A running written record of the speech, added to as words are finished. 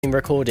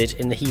recorded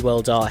in the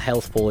Hywel Dda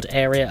Health Board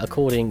area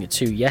according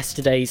to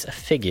yesterday's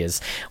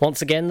figures.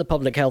 Once again, the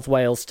Public Health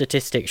Wales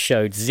statistics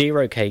showed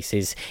 0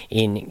 cases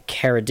in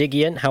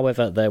Ceredigion.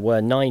 However, there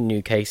were 9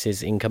 new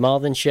cases in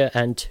Carmarthenshire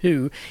and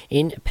 2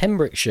 in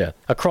Pembrokeshire.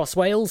 Across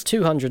Wales,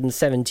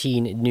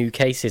 217 new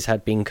cases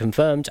had been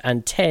confirmed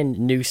and 10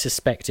 new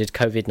suspected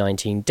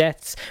COVID-19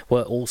 deaths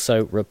were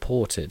also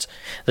reported.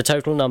 The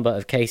total number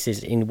of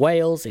cases in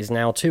Wales is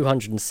now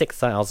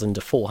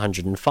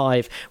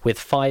 206,405 with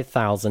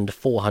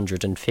 5,452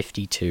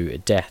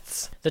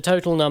 deaths. The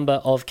total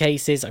number of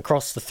cases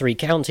across the 3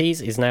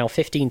 counties is now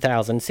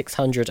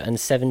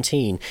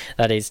 15,617.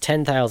 That is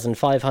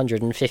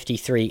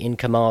 10,553 in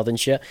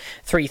Carmarthenshire,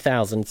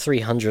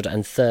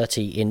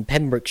 3,330 in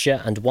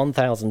Pembrokeshire and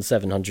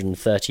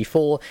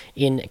 1,734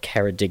 in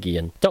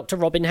Ceredigion. Dr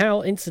Robin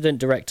Howe, Incident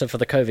Director for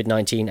the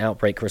COVID-19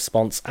 outbreak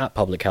response at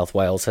Public Health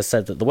Wales, has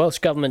said that the Welsh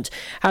Government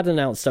had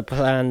announced a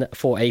plan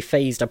for a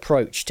phased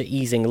approach to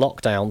easing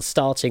lockdown,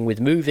 starting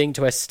with moving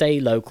to a stay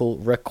local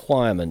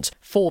requirement.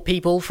 4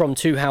 people from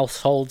 2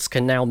 households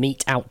can now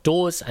meet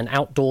outdoors and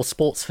outdoor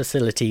sports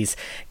facilities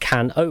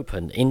can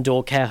open.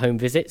 Indoor care home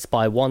visits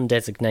by 1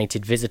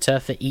 designated visitor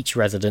for each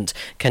resident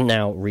can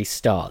now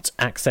restart.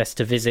 Access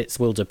to visits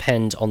will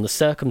depend on the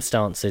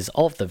circumstances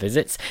of the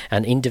visits,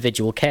 and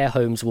individual care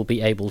homes will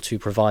be able to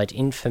provide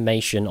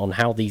information on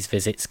how these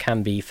visits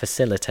can be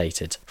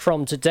facilitated.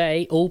 From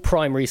today, all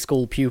primary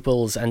school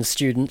pupils and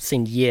students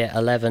in year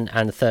 11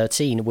 and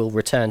 13 will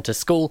return to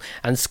school,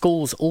 and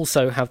schools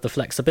also have the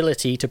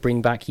flexibility to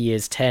bring back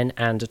years 10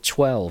 and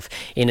 12.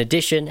 In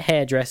addition,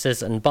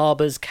 hairdressers and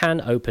barbers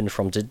can open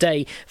from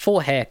today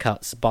for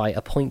haircuts by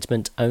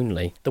appointment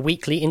only. The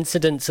weekly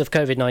incidence of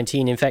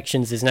COVID-19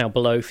 infections is now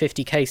below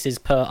 50 cases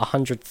per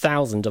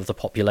 100,000 of the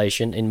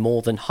population in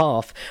more than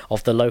half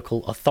of the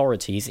local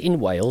authorities in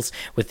Wales,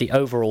 with the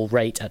overall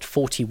rate at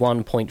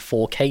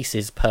 41.4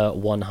 cases per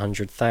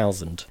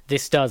 100,000.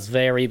 This does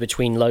vary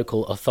between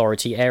local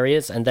authority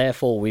areas, and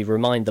therefore we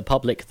remind the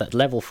public that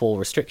level 4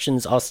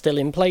 restrictions are still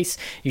in place.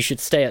 You should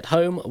stay at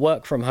home,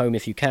 work from home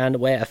if you can,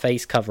 wear a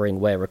face covering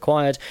where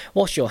required,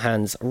 wash your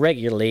hands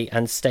regularly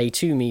and stay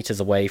 2 metres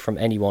away from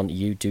anyone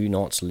you do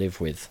not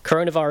live with.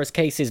 Coronavirus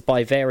cases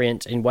by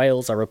variant in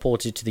Wales are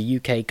reported to the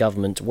UK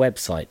government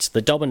website.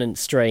 The dominant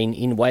strain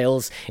in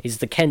Wales is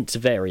the Kent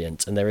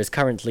variant, and there is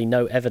currently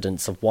no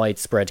evidence of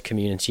widespread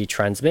community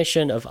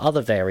transmission of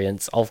other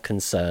variants of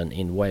concern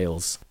in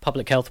Wales.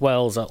 Public Health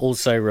Wales are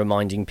also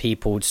reminding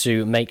people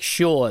to make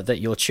sure that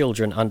your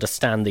children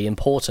understand the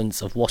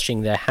importance of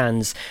washing their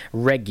hands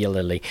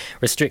regularly.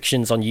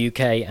 Restrictions on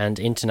UK and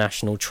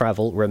international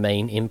travel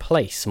remain in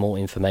place. More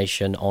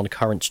information on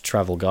current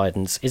travel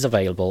guidance is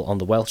available on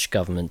the Welsh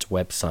Government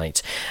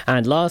website.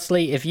 And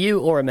lastly, if you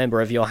or a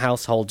member of your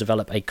household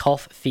develop a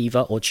cough,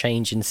 fever or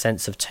change in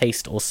sense of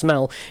taste or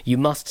smell, you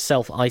must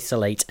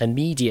self-isolate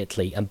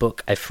immediately and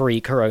book a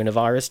free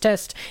coronavirus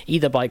test,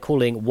 either by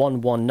calling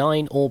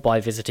 119 or by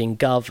visiting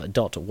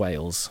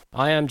gov.wales.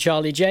 I am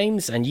Charlie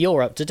James and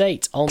you're up to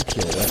date on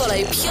Pure West. Follow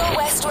Pure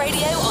West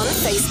Radio on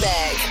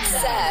Facebook.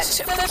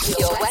 Search for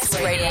Pure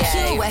West Radio.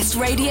 Pure West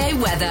Radio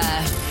weather.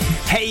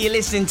 Hey, you're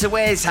listening to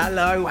Wes.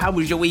 Hello. How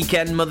was your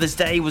weekend? Mother's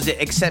Day, was it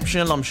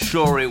exceptional? I'm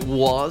sure it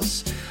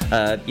was.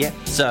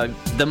 So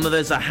the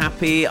mothers are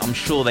happy. I'm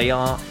sure they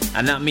are.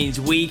 And that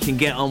means we can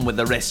get on with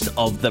the rest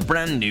of the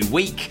brand new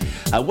week.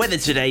 Weather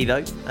today,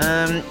 though.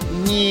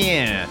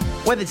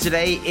 Weather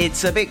today,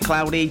 it's a bit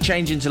cloudy,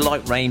 changing to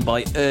light rain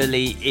by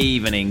early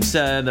evening.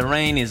 So the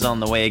rain is on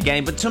the way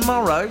again. But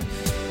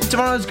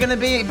tomorrow's going to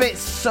be a bit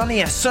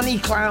sunnier. Sunny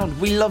cloud.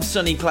 We love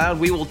sunny cloud.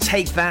 We will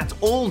take that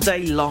all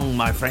day long,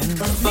 my friend.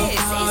 This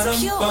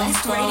is Pure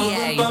West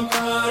Radio.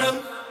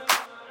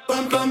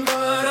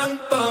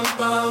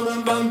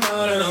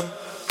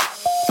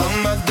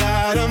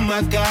 Oh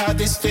my God,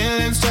 these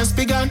feelings just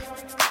begun.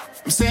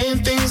 I'm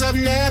saying things I've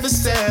never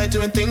said,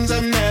 doing things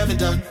I've never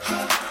done.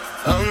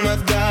 Oh my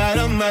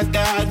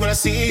God, when I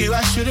see you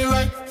I should it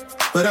right.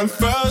 But I'm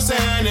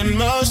frozen in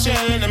motion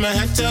and my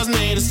head tells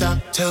me to stop.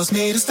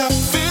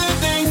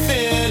 Feeling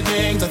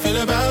feelings I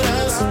feel about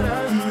us.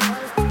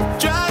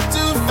 Try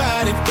to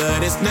fight it,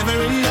 but it's never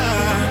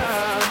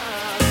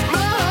enough.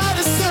 My heart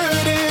is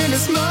hurting,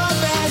 it's more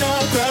than a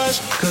crush.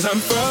 Cause I'm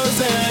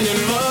frozen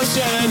in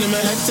motion and my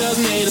head tells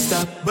me to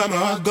stop. But my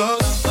heart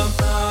goes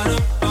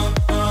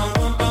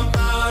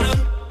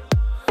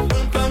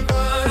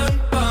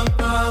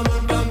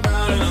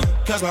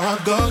cause my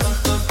heart goes.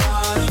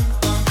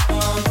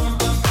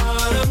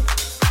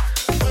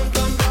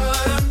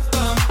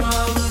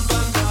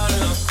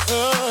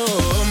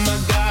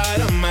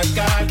 Oh my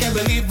God, can't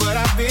believe what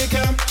I've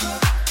become.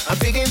 I'm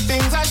thinking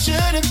things I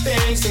shouldn't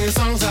think, singing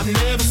songs I've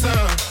never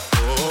sung.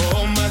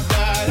 Oh my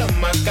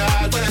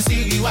God, when I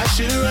see you I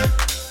should run.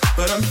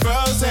 But I'm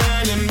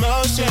frozen in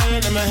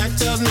motion and my head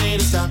tells me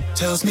to stop.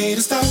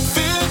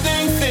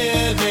 Feeling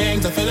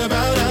feelings I feel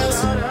about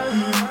us.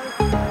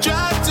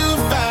 Try to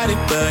fight it,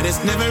 but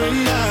it's never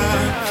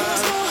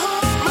enough.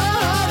 My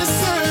heart is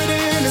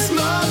hurting, it's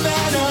more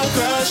than a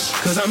crush.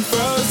 Cause I'm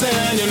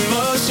frozen in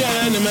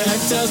motion and my head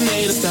tells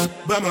me to stop.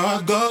 But my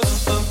heart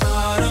goes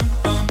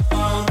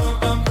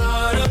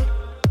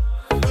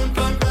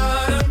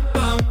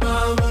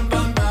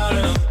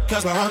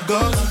That's my heart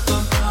goes.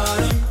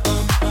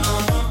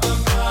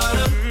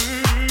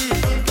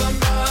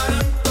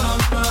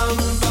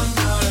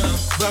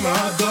 Where my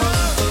heart goes.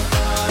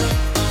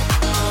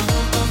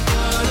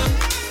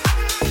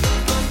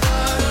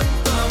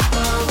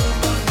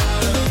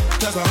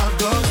 That's my heart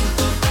goes.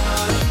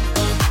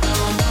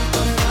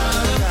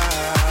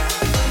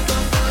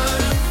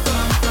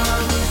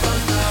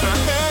 My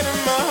head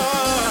and my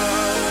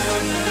heart.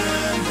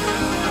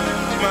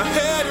 My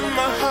head and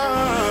my heart.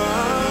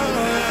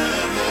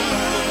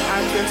 I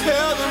can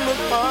tell them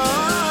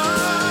apart.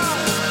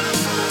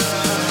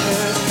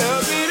 Hands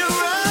held me to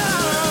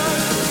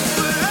run,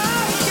 but I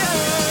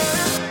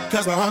can't.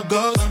 'Cause my heart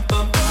goes.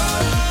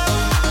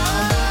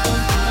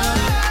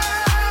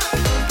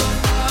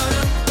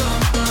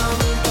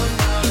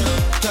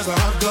 That's my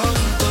heart goes.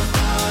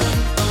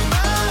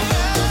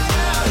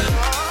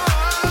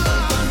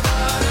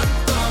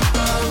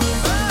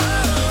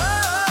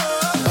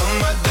 Oh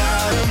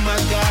my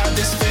God,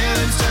 this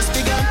feeling's just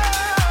begun.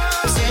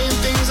 Saying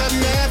things I've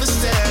never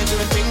said,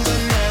 doing things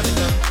I've never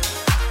done.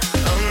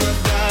 Oh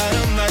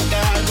my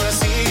God, when I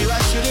see you I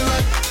should have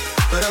run.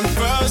 But I'm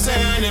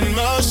frozen in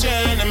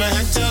motion and my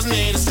head tells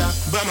me to stop,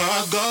 but my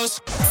heart goes.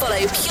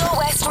 Follow Pure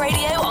West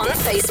Radio on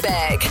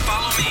Facebook.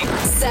 Follow me.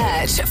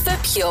 Search for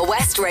Pure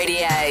West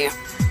Radio.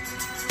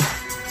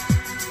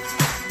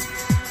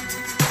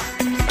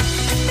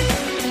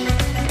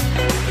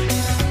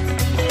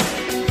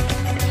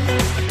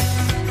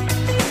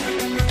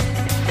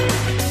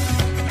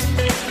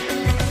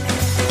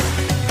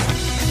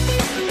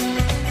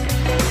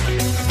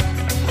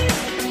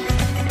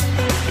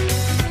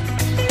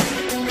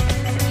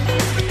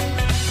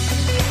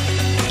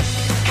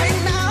 Hey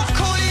now,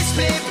 call it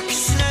split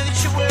because you know that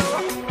you will.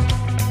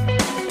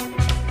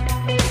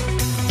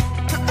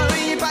 Oh,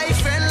 you buy your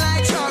friend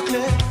like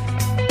chocolate.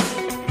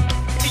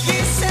 You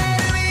say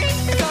to me,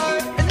 go,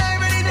 and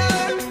nobody know.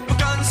 We're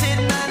gone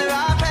sitting under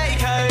our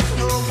petticoat.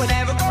 No, we're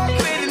never gonna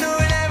quit it, no,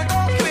 we're never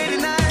gonna quit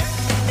it, no.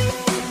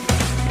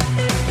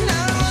 No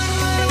one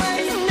run away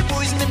from the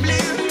boys in the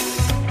blue.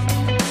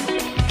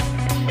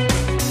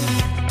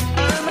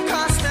 Oh, my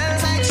car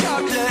smells like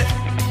chocolate.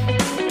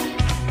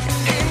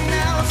 And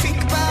now I think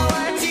about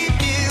what you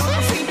do,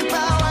 I think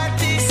about what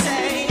you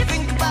say, I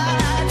think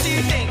about how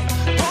you think.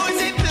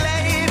 Pause it,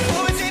 play it,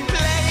 pause it,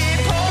 play it,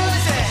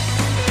 pause it.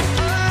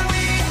 Oh,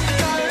 we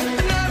go,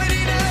 and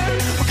nobody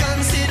knows. We're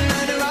gone sitting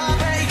under our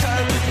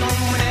petticoat. No,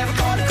 we're never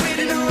gonna quit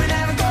it, no, we're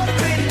never gonna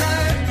quit it, no.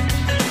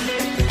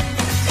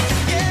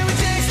 Yeah, we're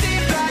just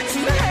in black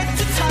from head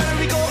to toe.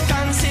 We got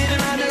guns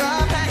sitting under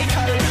our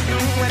petticoat. No,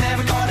 we're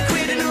never gonna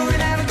quit it, no, we're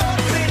never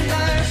gonna quit it,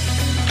 no.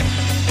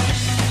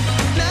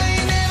 No,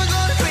 you're never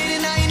gonna quit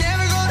it, no, you're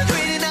never gonna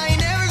quit it, no,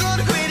 you're never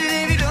gonna quit it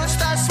if you don't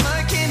start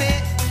smoking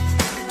it.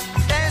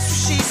 That's what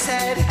she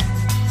said.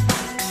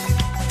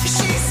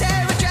 She said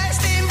we're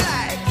dressed in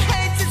black,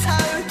 head to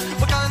toe.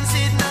 We're gone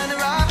sitting under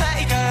our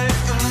petticoat.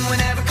 We're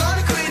never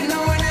gonna quit it, no,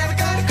 we're never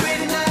gonna quit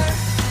it, no.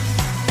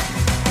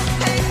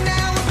 And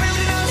now we're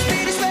building our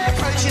speed as we're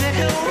approaching a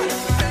hill.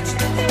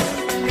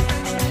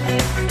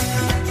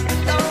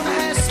 Oh, my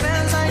hair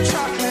smells like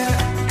chocolate.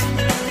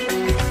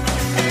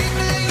 And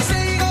now you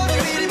say you're gonna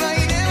quit it, but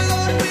you never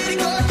gonna quit it.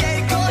 Go get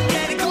it, go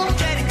get it, go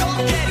get it, go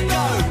get it,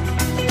 go.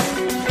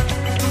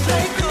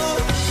 Play cool.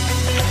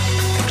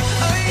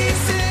 Oh, you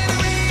said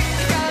we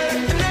go,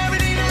 and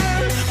nobody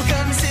knows. We're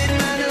gonna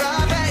sitting under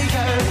our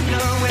petticoat.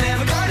 No, we're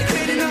never gonna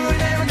quit it, no, we're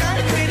never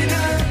gonna quit it,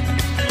 no.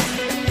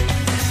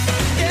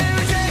 Yeah,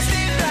 we're dressed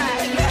in black,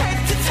 head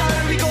to toe.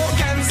 We got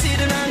guns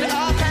sitting under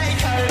our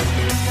petticoat.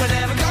 We're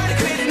never gonna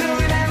quit it, no,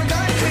 we're never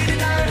gonna quit it,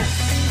 no.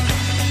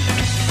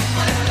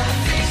 Well, I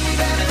think we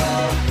better go.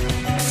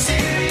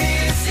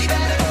 Seriously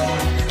better go.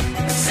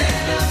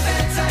 Send up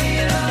and tie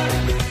it up.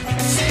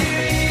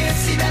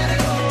 Seriously better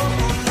go.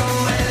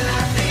 Well,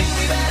 I think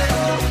we better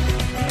go.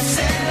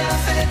 Send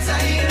up and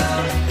tie it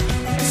up.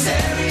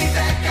 Seriously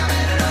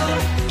better go.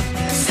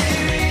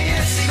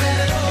 Seriously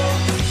better go.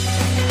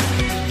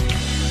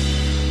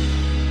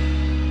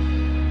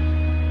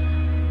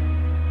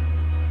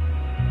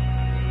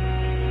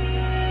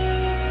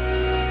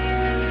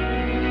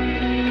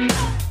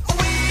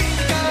 We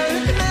go,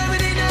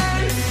 nobody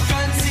knows.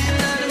 Guns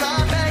sitting under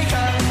our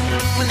petticoat.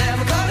 We're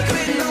never gonna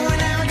quit, no, we're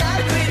never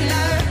gonna quit,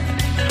 no.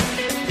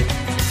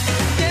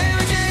 Yeah,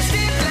 we're just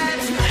in black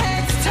from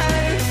head to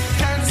toe.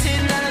 Guns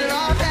sitting under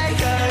our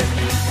petticoat.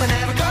 We're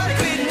never gonna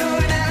quit, no,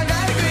 we're never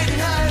gonna quit,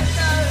 no,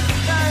 no,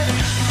 no.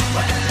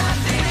 Well, I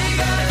think we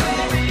gotta go.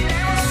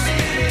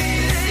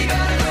 Seriously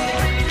gotta go.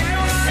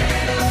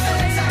 Send up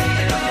and tie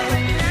it up.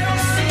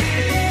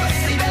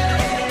 Seriously better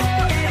go.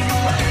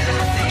 Well,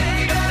 I think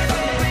we gotta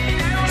go.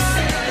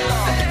 Send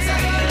up and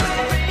tie it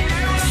up.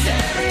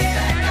 Seriously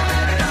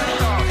better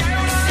go.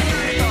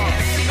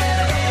 Seriously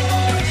better go.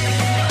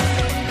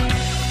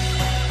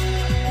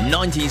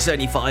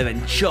 1975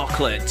 and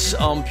Chocolate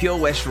on Pure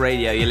West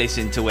Radio. You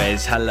listen to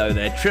Wes. Hello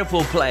there.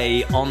 Triple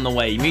play on the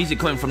way. Music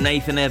coming from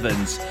Nathan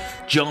Evans,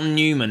 John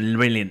Newman.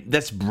 Brilliant.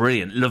 That's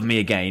brilliant. Love Me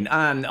Again.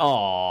 And,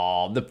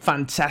 Oh, the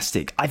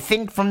fantastic. I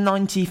think from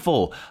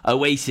 94,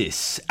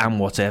 Oasis and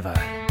Whatever.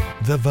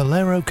 The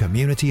Valero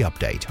Community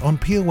Update on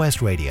Pure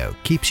West Radio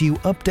keeps you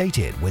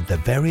updated with the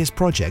various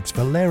projects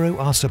Valero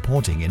are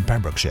supporting in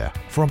Pembrokeshire,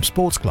 from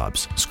sports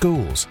clubs,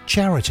 schools,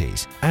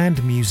 charities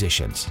and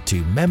musicians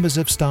to members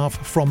of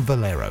staff from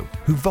Valero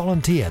who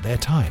volunteer their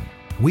time.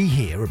 We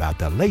hear about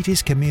the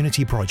latest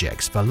community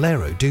projects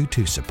Valero do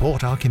to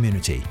support our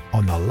community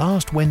on the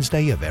last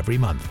Wednesday of every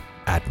month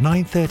at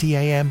 9:30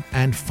 a.m.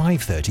 and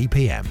 5:30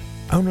 p.m.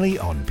 only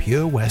on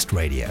Pure West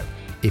Radio.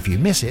 If you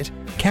miss it,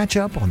 catch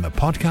up on the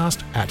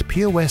podcast at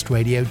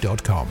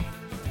purewestradio.com.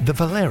 The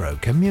Valero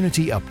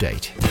Community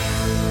Update.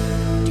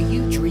 Do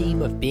you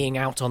dream of being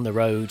out on the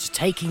road,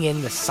 taking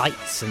in the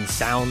sights and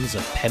sounds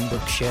of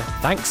Pembrokeshire?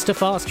 Thanks to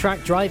Fast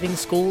Track Driving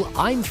School,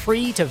 I'm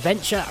free to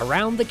venture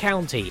around the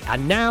county,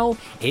 and now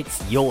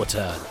it's your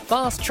turn.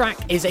 Fast Track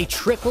is a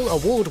triple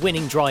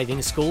award-winning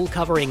driving school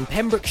covering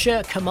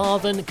Pembrokeshire,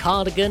 Carmarthen,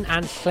 Cardigan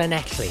and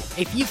Llanelli.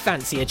 If you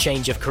fancy a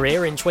change of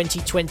career in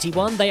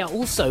 2021, they are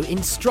also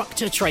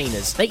instructor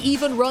trainers. They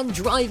even run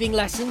driving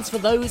lessons for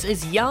those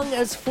as young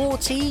as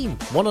 14.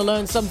 Want to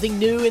learn something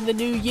new in the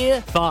new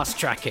year? Fast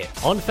Track it.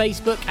 On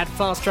Facebook at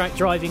Fast Track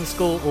Driving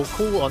School or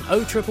call on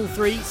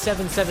 0333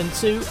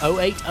 772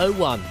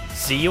 0801.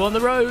 See you on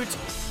the road.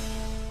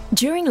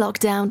 During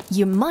lockdown,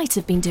 you might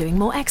have been doing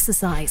more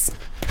exercise.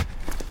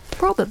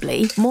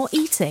 Probably more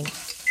eating.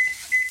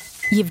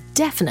 You've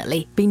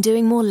definitely been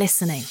doing more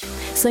listening.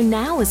 So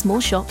now, as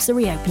more shops are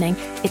reopening,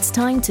 it's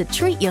time to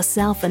treat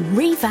yourself and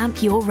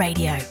revamp your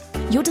radio.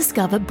 You'll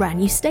discover brand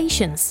new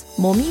stations,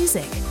 more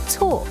music,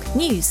 talk,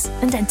 news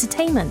and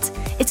entertainment.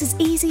 It's as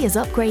easy as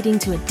upgrading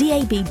to a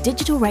DAB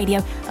digital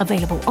radio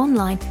available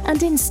online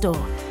and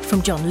in-store.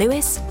 From John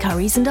Lewis,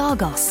 Currys and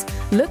Argos.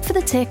 Look for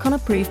the tick on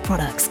approved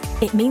products.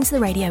 It means the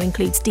radio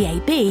includes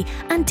DAB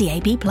and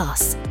DAB+.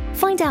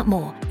 Find out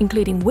more,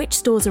 including which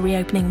stores are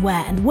reopening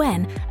where and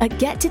when, at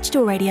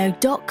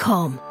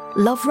getdigitalradio.com.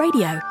 Love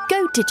radio.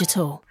 Go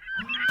digital.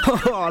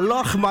 Oh,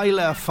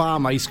 Lochmeyler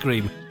Farm Ice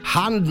Cream.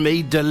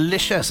 Handmade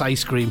delicious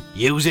ice cream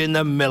using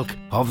the milk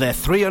of their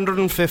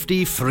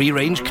 350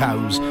 free-range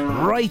cows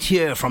right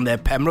here from their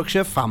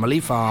Pembrokeshire family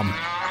farm.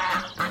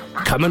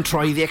 Come and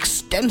try the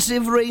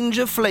extensive range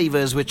of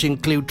flavours which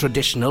include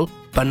traditional,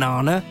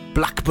 banana,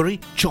 blackberry,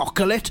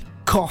 chocolate,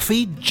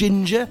 coffee,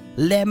 ginger,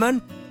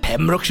 lemon,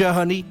 Pembrokeshire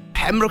honey,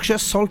 Pembrokeshire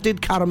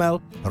salted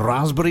caramel,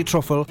 raspberry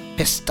truffle,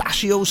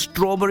 pistachio,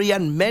 strawberry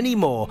and many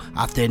more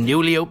at their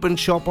newly opened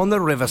shop on the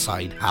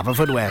Riverside,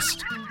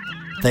 Haverfordwest.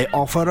 They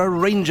offer a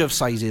range of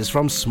sizes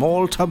from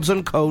small tubs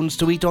and cones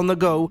to eat on the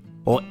go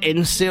or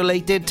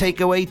insulated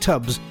takeaway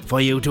tubs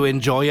for you to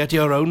enjoy at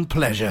your own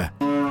pleasure.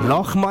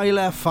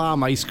 Lochmeyler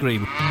Farm Ice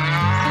Cream.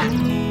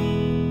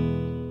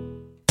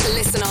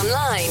 Listen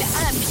online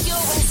at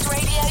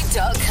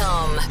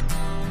purewestradio.com.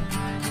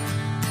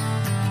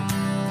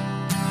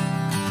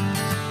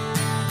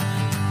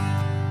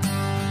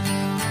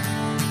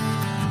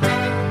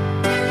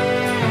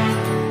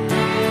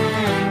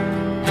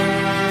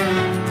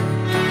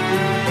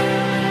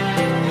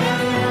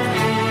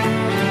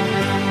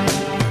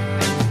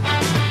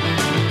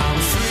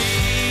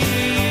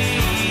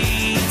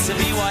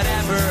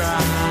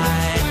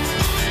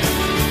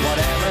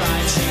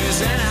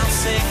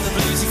 Sing the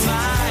bluesy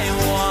fly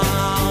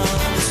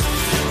waltz.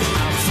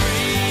 I'm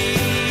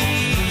free.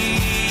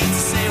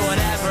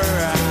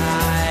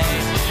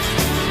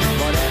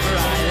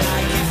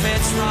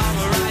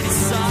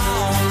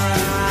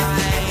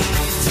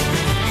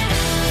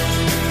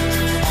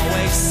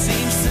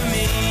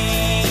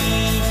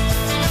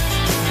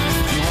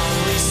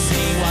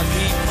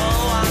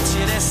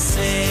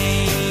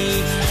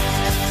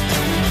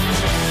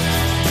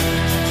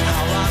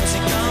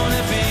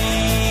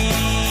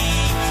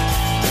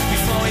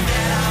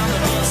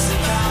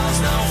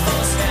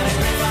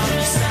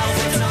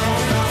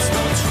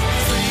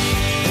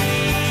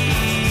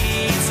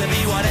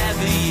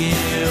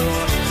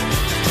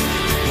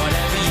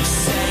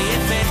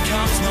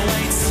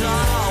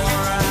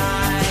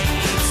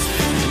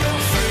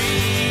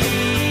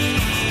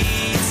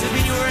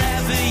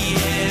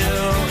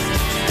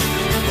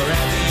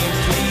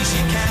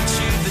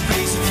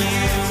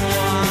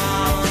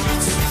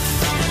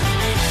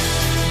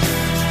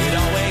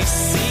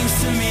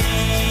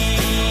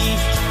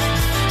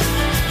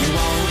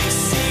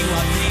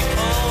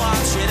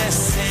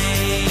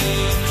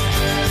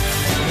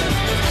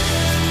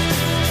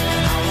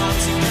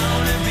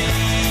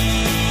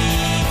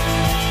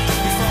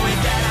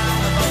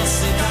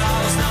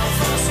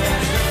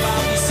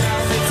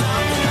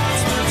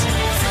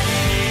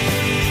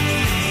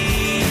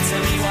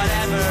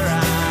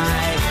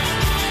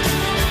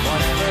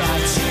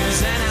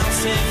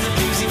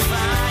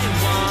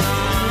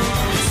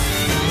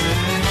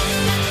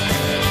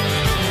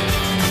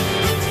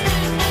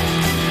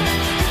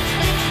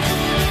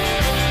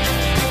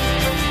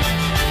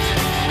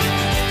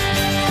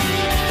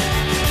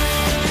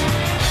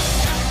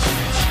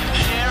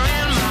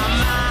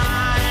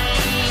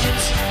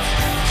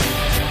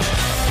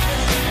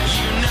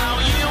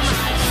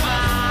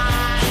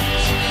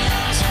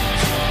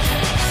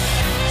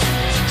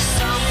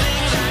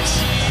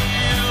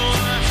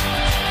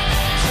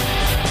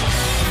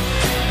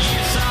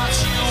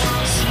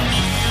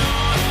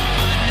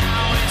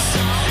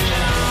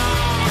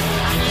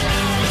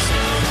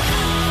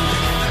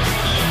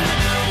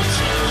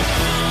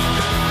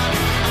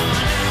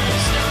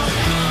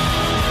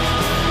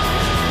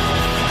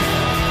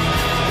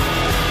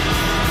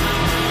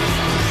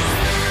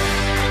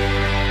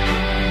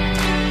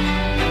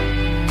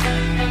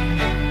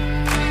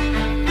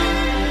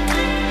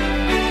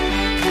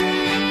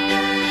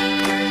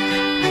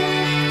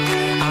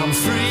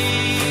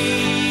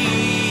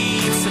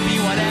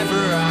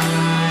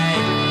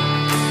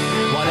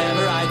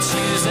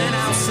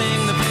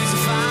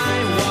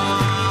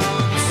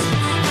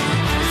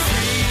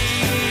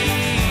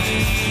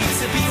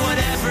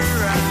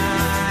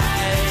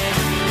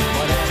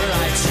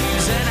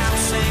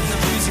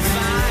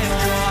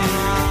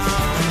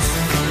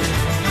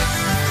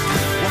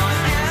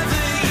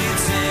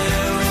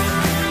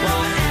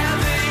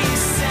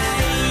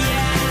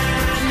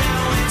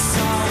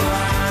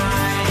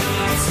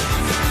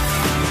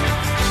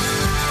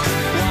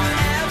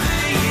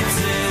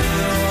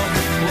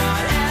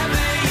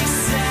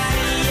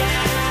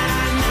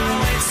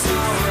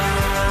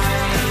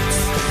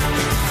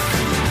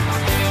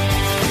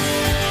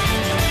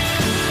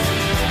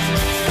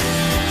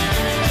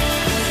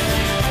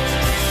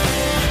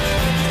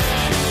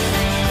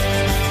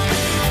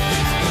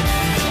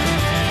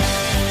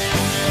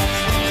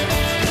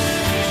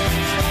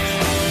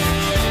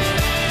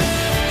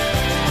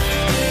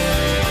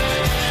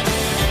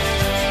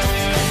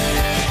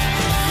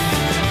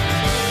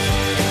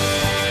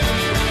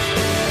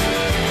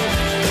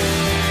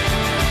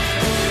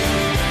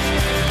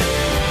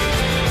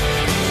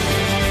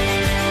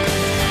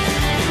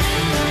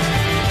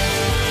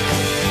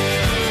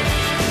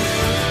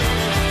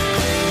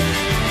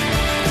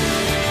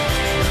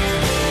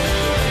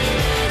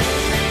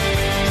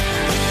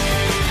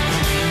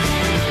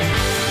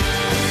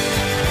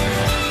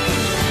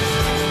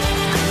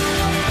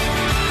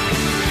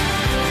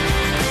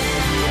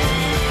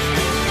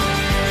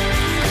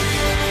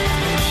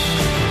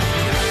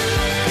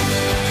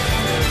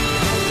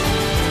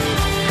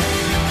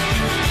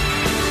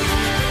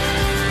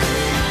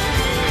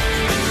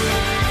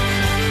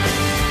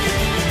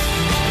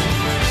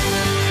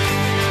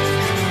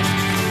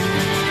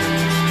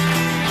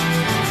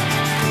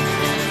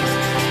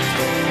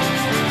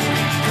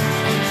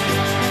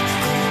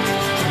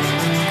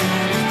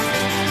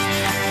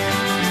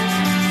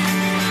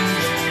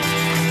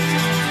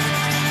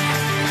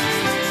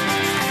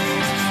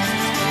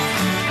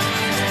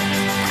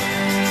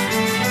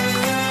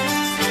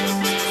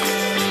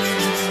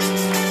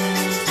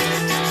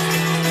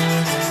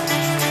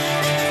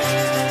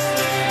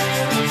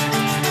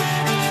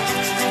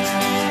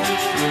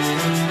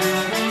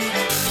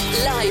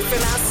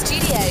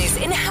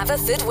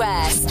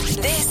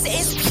 Haverfordwest. This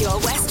is Pure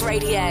West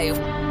Radio.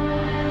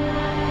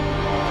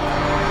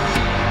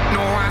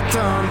 No, I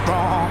done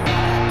wrong,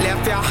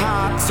 left your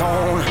heart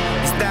torn.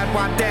 Is that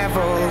what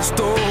devils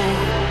do?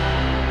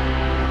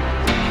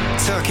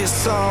 Took you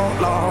so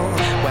long,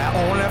 where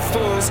only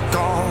fools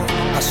go.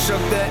 I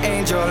shook the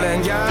angel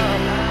in you.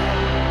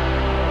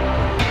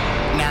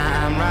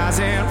 Now I'm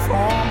rising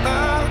from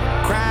the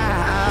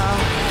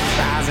ground,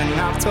 rising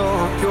up to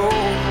you.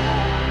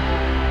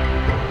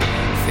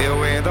 Filled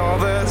with all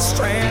the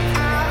strength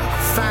I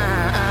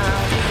find,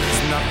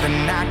 there's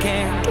nothing I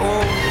can't do.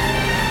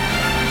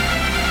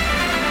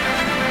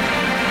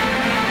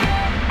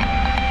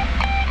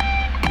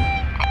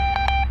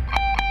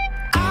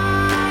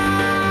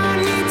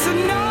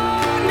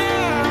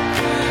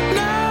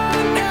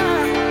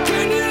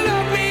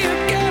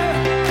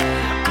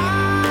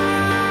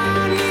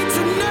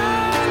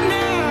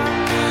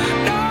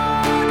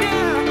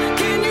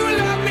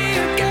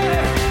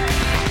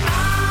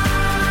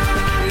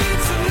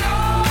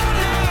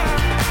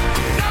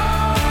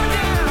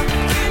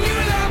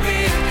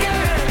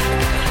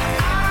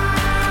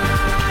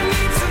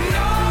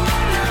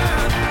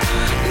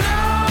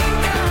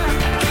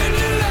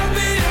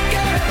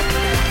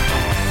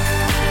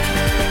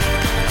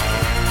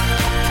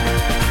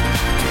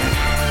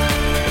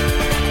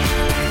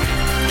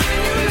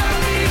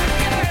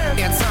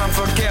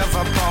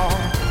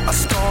 A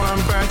stolen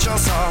burnt your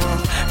soul.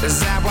 Is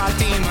that what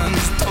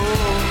demons do?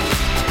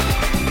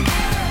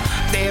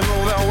 They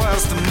rule the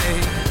world to me,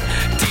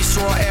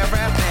 destroy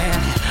everything.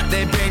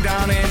 They bring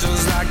down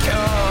angels like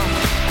you.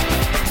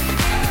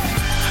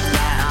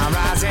 Now I'm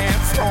rising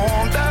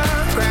from the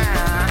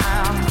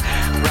ground,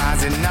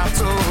 rising up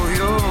to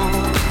you.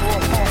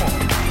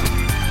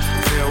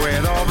 Filled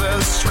with all the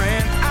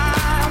strength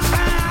I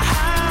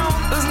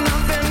found, there's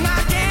nothing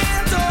I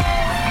can't do.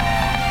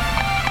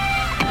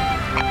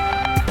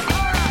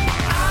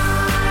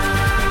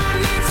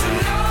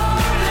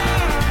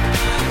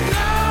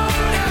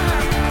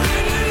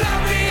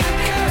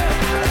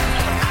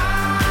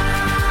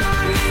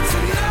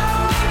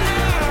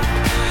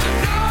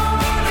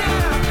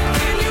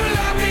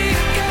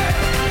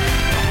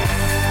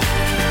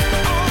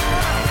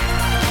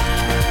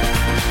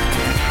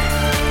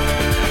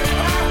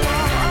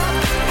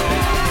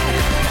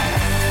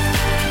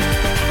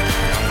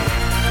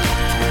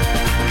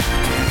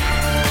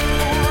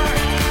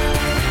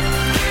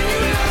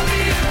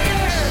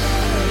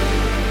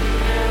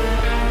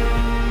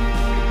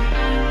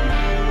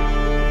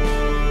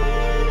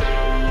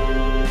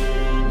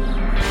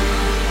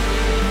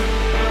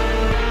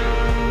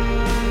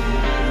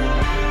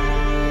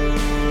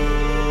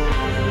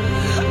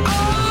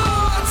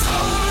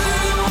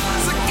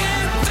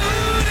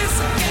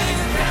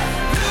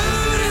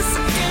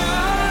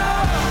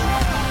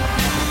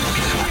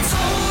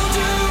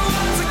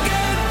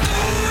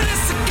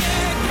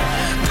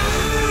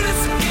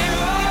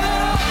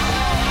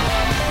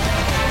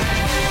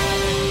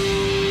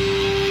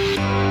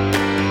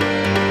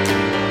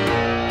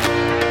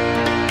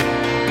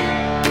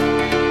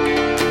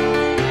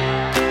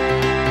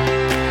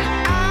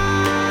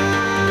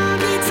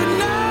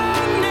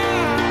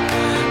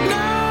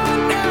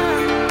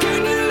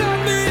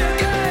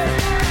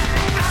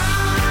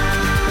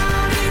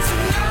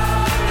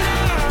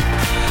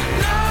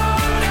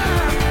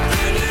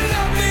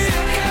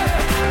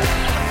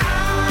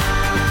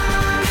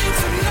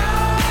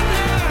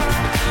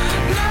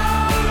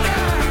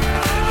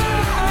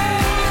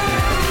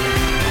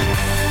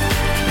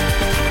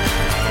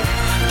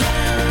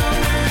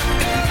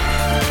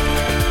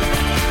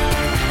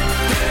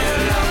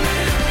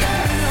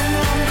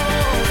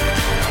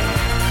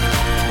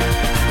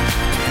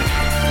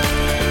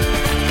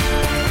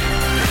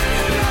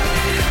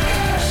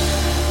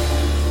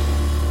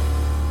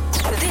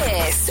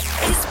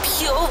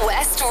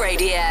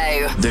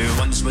 There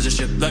once was a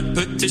ship that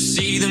put to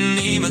sea. The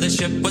name of the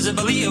ship was a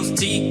Billy of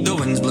Tea. The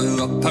winds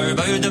blew up her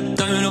bow, up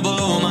down, oh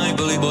below my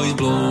bully boys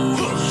blow.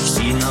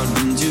 She had not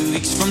been 2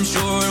 weeks from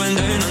shore when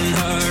down on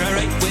her a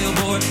right whale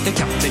bore. The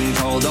captain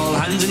called all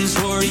hands and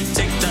swore he'd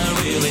take that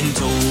whale in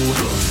tow.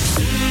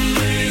 Soon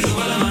may the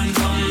wellerman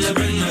come to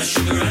bring us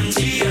sugar and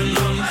tea and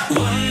rum.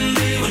 One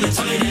day when the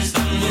time is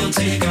done, we'll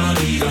take our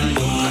leave and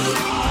go.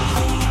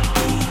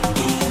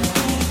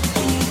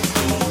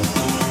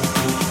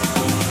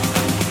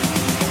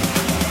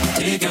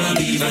 Take our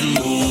leave and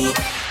go.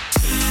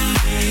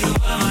 Someday the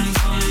wellerman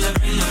comes to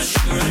bring us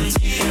sugar and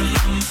tea and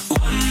rum.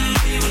 One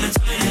day when the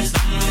time is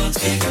done, we'll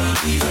take our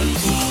leave and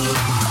go.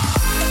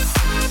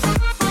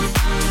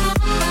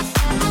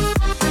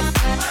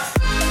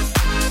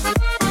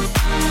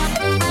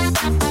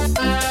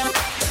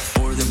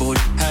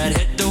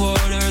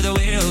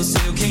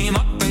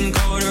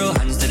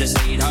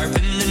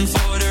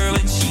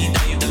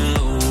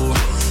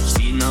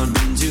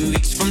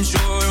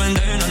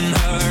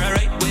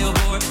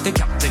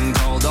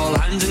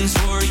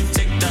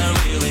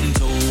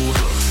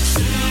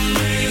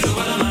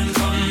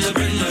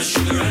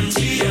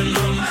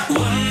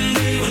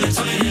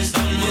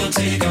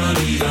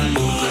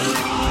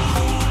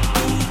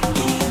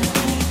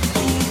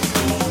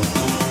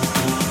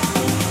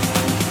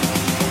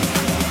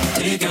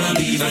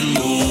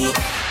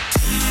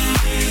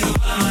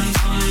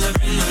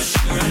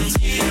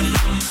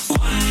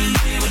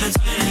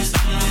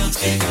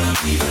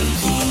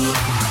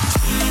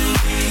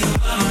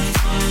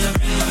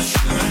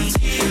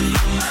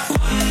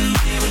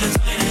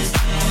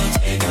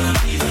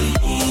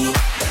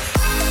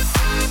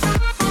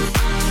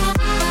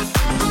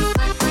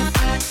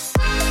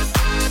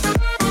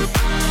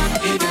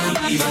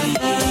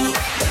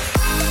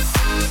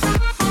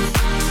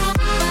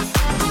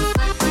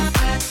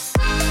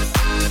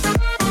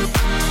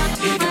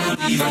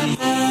 even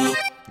more.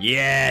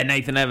 Yeah,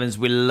 Nathan Evans,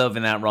 we're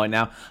loving that right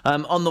now.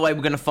 On the way,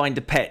 we're going to find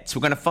the pets.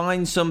 We're going to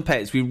find some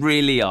pets. We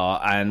really are,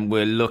 and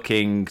we're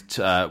looking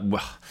to...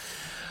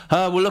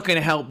 we're looking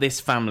to help this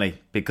family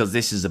because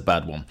this is a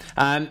bad one.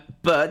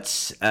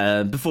 But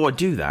before I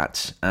do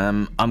that,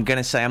 I'm going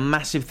to say a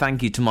massive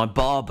thank you to my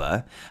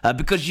barber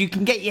because you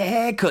can get your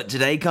hair cut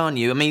today, can't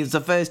you? I mean, it's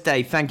the first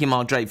day. Thank you,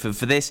 Mark Drakeford,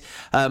 for this.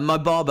 My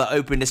barber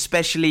opened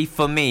especially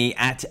for me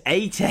at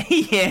 8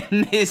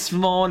 a.m. this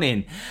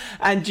morning.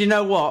 And do you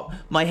know what?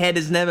 My head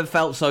has never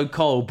felt so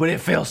cold, but it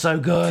feels so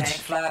good.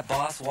 Tank fly,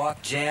 boss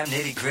walk, jam,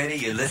 nitty gritty.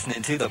 You're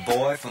listening to the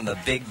boy from the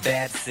big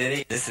bad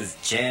city. This is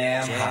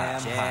Jam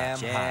Hot.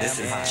 This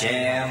is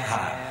Jam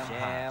Hot.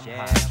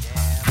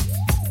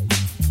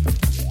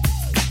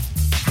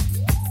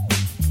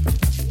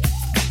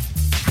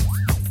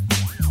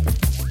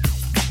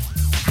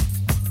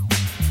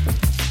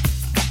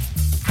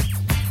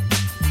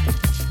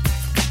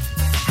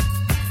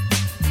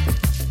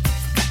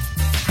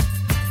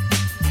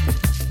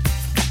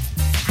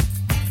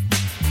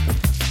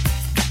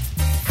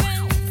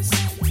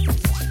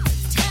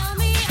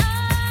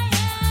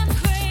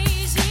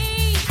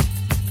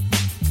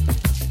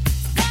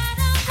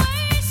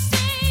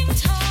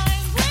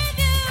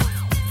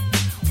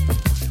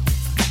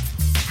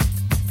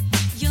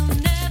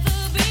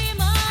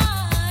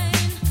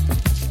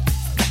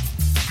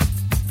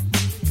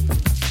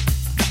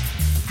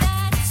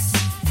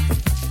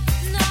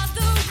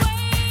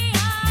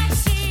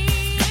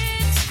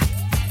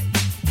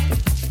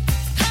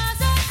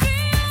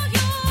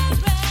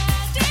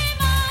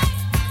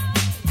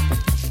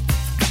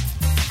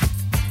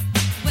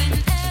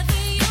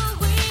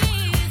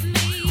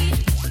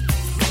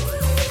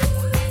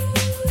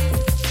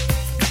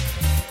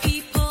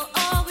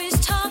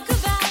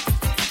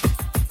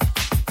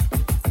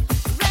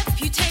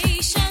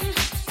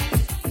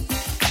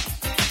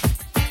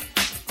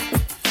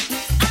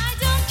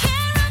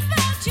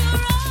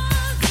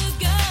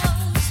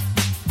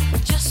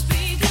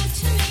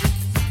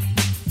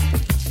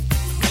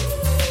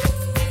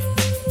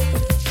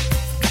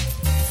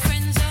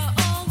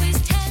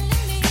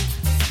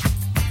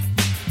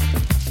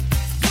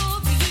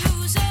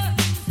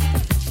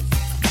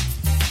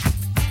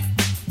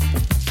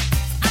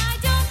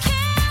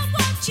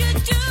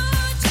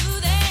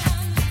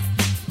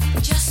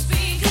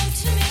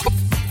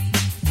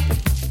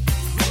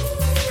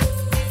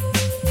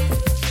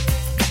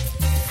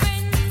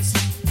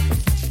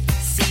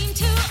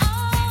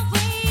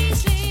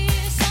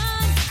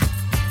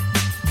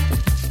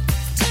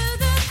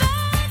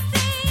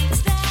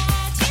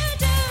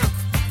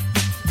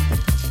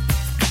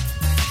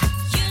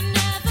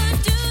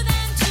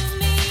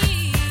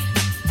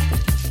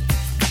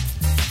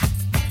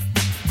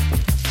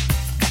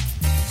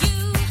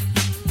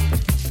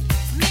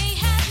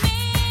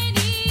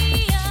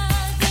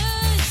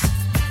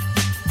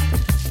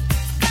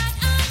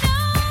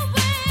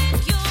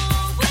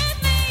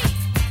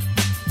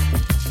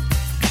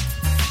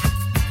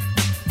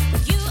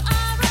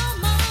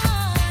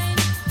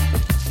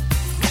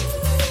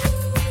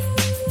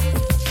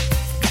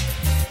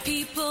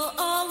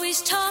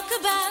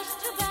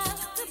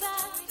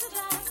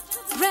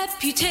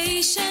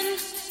 reputation.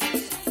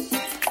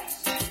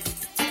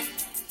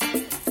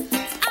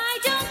 I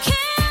don't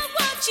care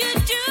what you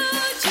do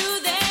to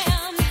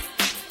them,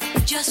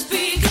 just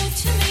be good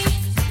to me.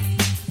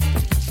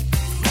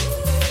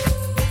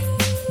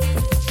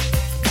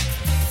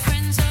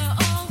 Friends are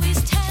always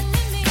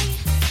telling me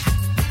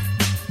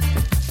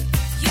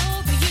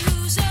you're a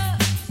user.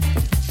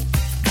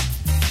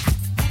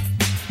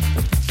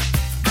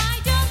 I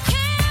don't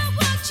care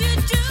what you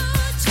do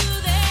to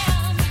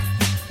them,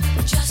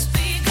 just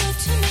be good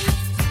to me.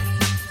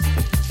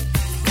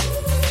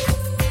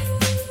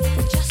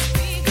 Just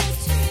be good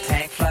to me.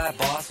 Tank fly,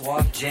 boss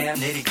walk, jam,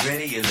 nitty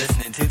gritty. You're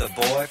listening to the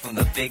boy from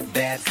the big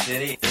bad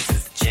city. This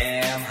is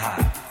Jam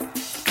Hot.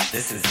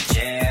 This is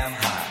Jam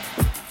Hot.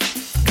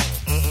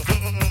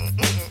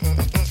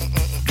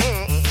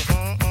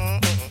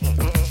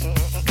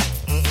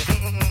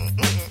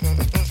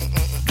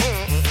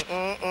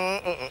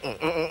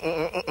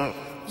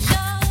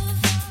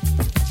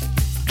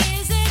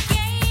 Is a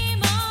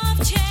game of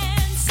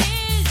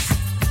chances,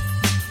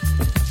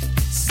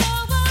 so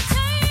I'll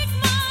take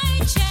my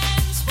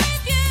chance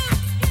with you,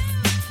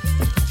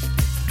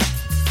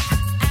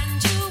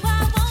 and you I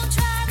won't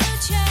try to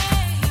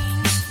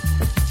change.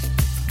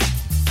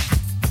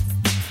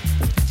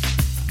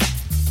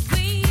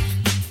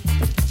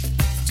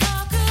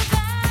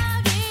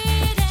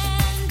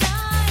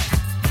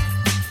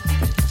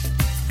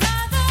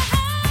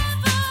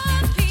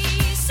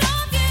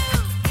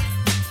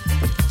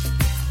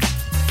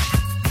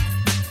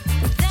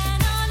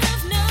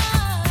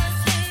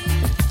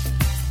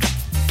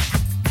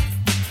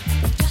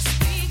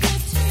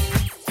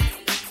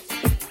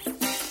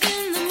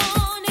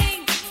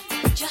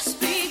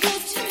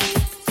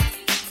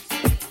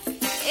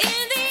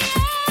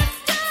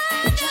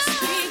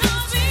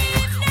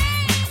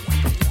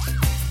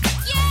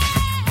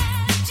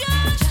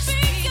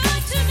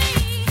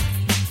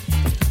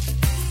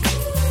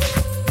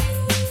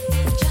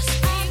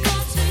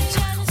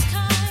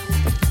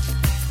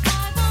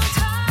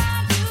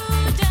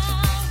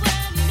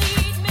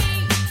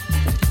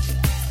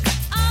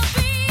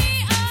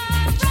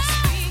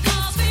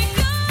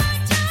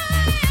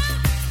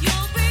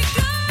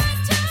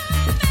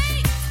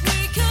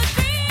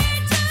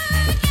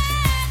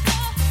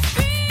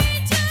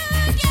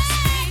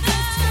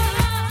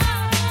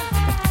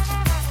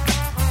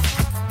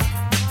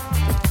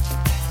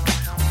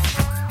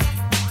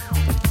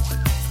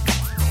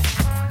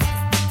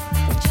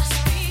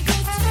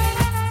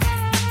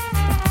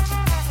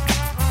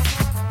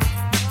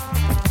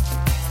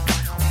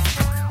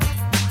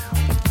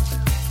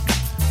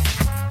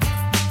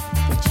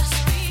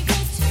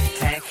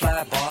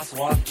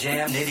 Funk,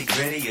 jam, nitty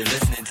gritty. You're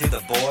listening to the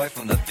boy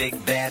from the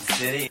big bad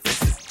city.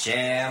 This is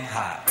Jam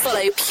Hot. Follow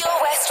Pure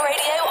West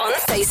Radio on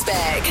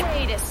Facebook.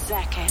 Wait a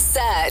second.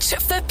 Search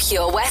for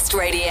Pure West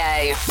Radio.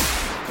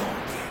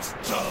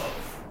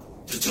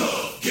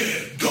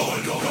 Get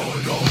going,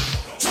 going, going.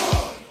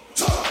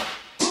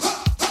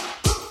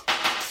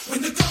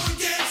 When the going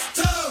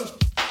gets tough,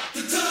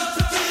 the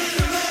tough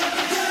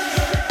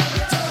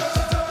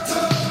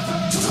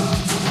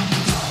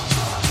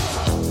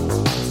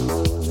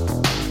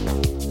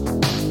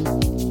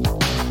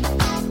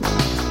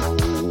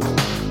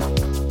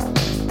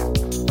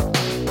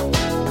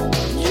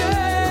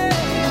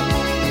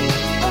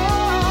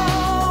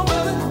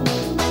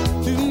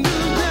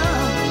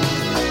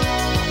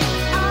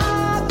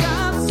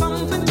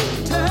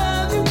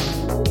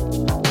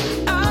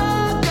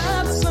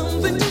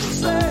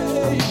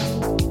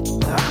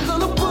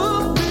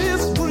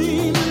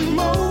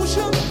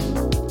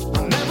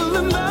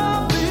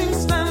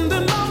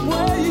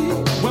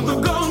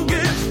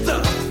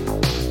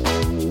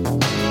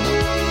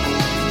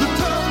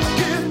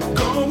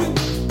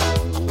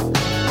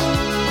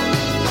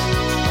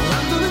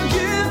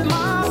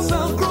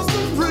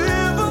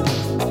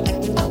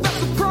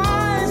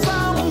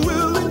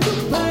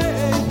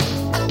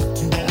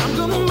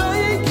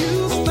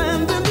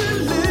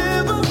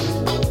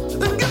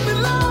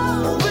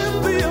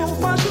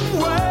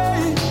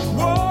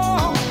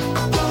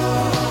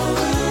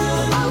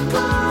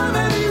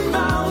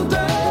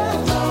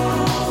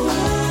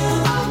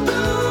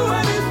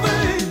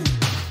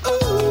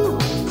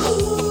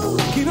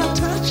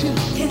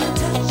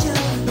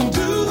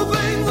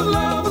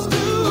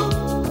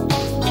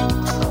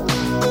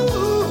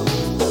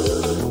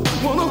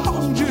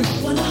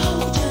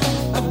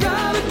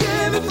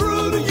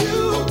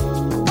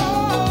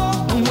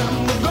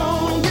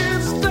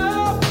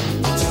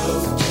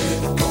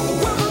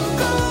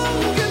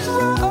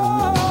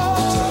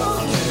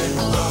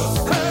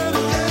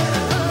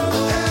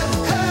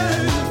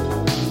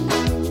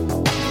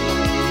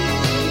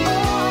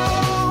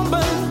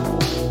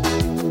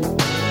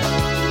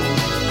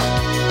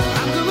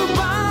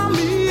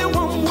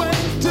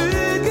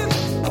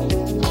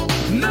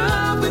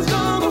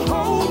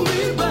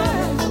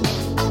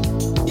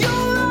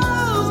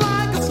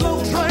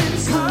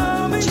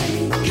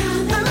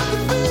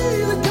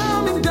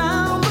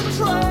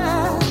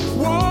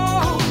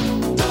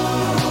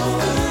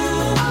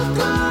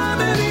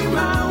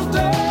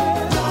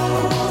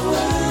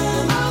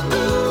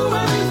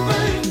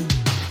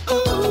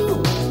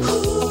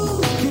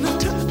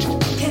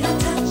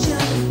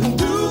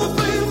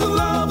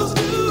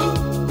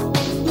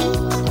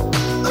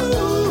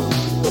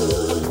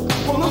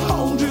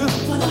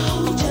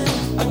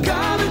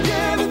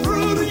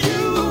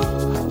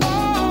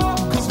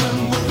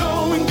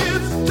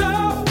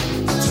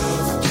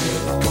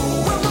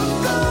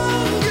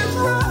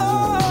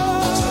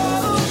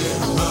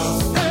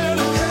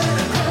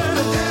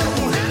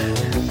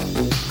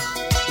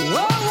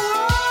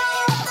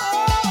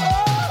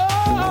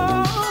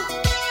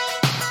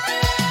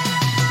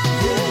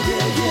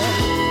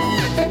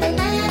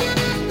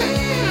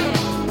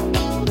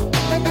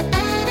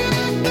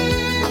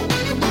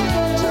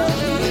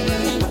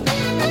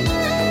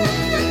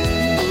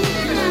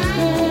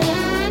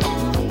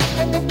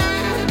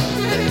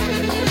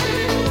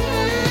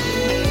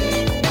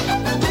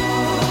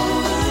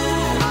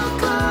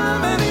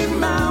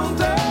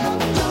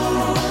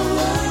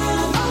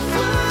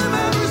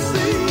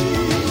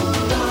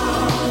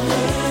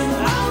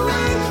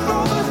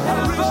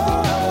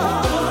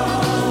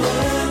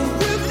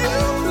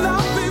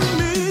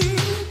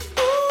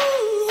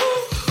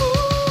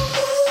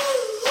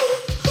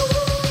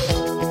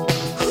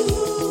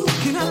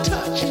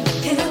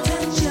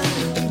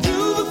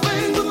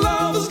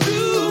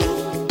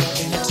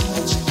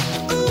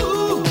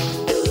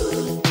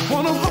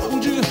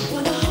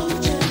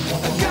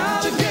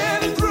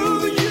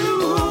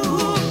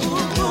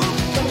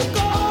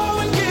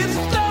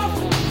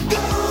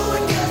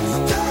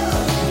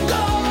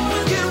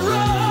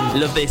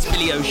Love this.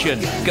 Billy Ocean.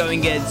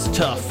 Going gets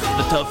tough.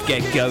 The tough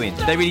get going.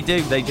 They really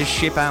do. They just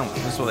ship out.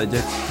 That's what they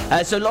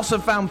do. So lots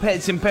of found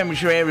pets in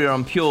Pembrokeshire area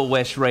on Pure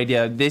West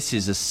Radio. This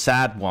is a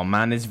sad one,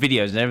 man. There's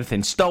videos and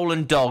everything.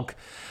 Stolen dog.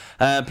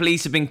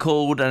 Police have been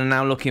called and are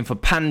now looking for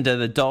Panda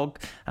the dog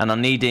and are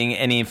needing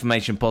any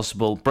information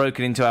possible.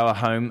 Broken into our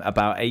home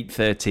about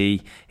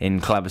 8:30 in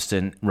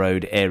Claverston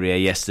Road area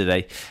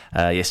yesterday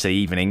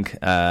evening.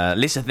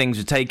 List of things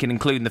were taken,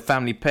 including the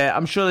family pet.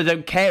 I'm sure they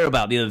don't care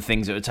about the other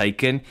things that were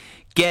taken.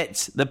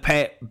 Get the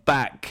pet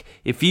back.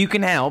 If you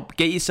can help,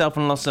 get yourself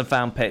on Lost and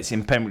Found Pets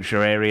in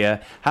Pembrokeshire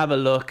area. Have a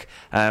look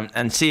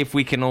and see if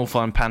we can all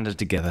find Panda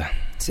together.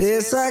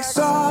 Tastes like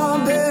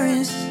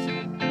strawberries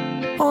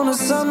on a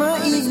summer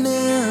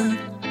evening,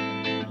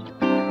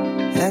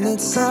 and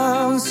it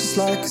sounds just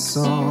like a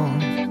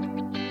song.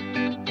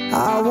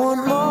 I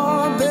want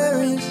more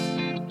berries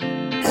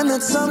and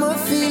that summer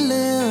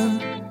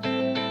feeling.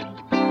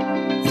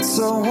 It's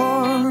so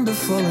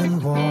wonderful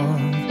and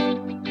warm.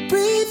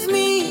 Breathe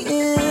me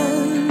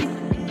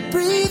in,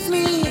 breathe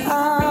me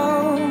out.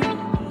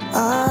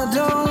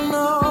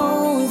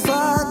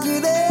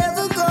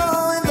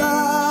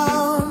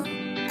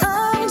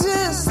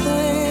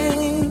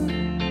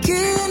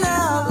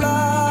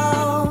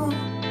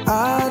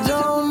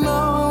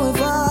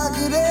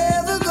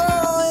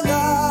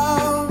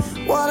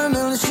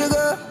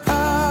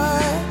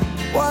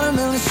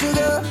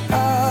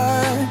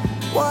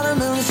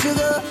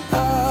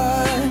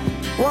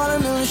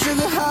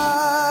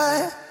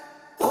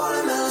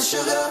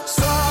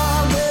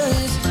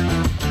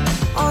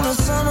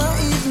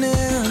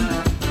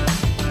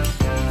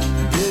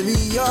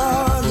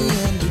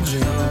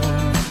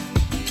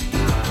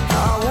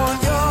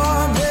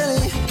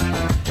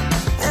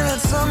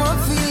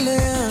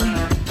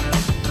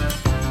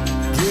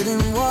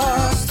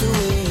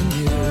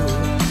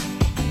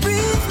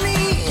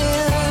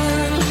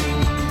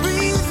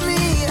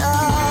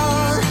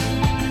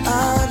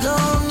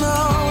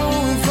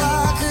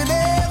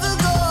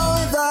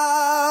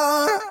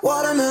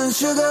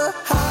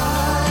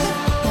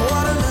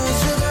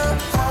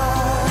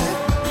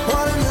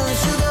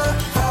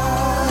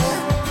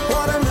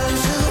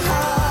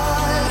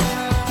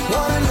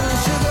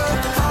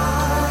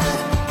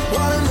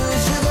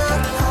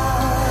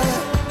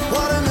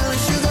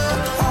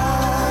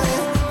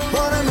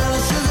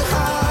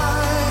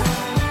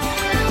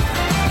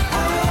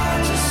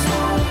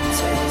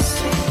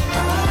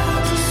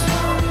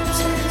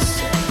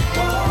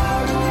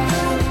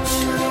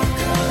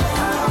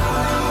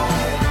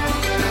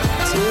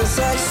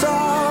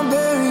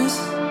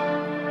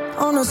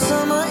 on a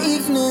summer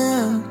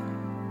evening,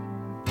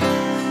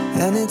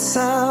 and it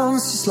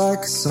sounds just like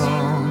a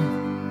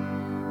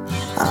song.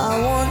 I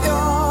want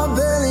your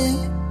belly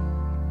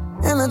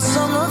and that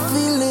summer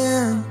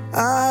feeling.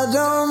 I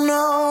don't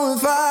know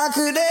if I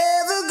could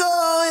ever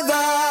go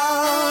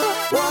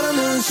without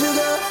watermelon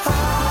sugar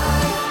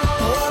high,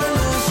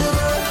 watermelon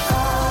sugar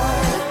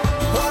high,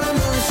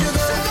 watermelon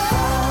sugar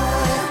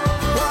high,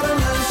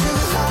 watermelon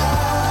sugar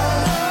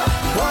high,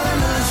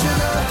 watermelon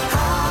sugar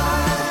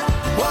high,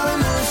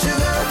 watermelon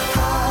sugar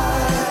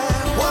high,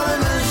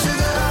 watermelon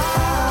sugar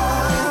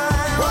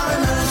high,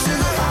 watermelon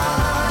sugar high.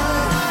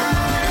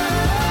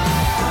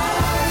 I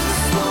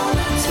just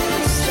wanna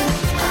taste it.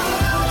 I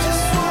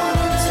just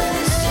wanna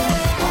taste it.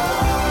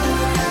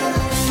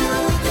 Watermelon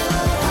sugar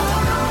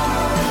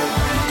high.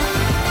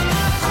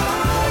 I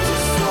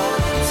just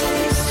wanna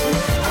taste it.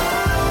 I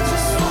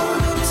just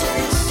wanna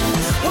taste it.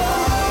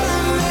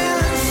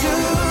 Watermelon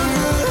sugar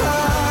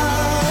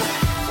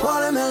high.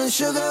 Watermelon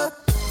sugar.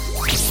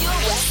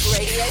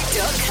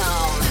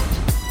 PureWestRadio.com.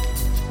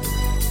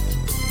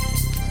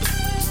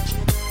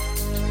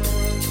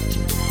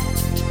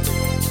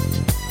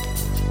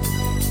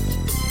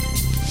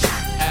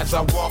 As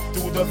I walk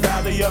through the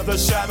valley of the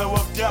shadow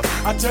of death,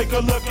 I take a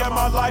look at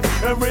my life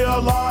and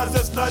realize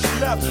there's nothing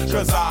left.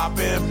 Cause I've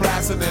been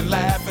blasting and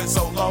laughing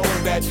so long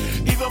that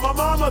even my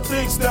mama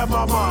thinks that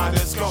my mind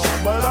is gone.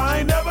 But I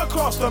ain't never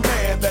crossed a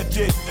man that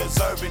didn't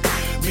deserve it.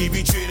 Me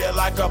be treated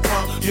like a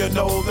punk, you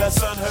know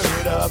that's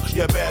unheard of.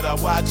 You better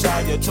watch how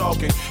you're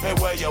talking and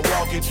where you're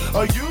walking,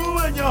 or you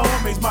and your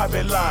homies might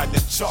be lying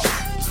in chalk.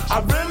 I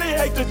really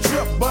hate the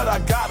trip, but I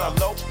gotta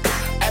low.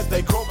 As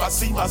they croak, I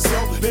see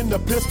myself in the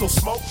pistol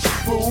smoke.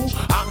 Fool,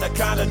 I'm the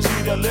kind of G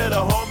the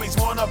little homies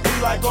wanna be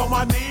like, on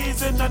my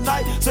knees in the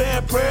night,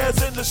 saying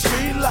prayers in the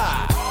street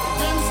light.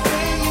 Been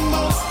spending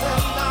most of their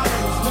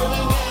lives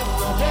living in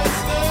the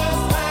gangster's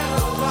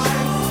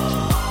paradise.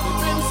 They've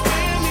been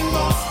spending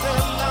most of their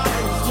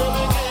lives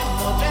living in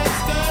the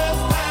gangster's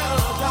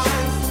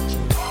paradise.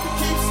 We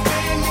keep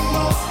spending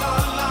most of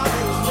our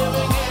lives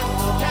living in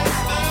the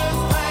gangster's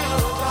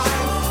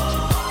paradise.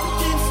 We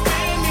keep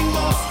spending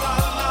most of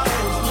our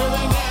lives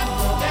living in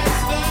the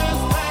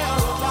gangster's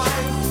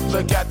paradise.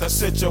 Look at the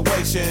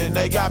situation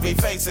they got me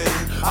facing.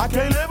 I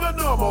can't live a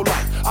normal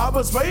life. I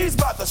was raised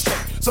by the state,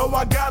 so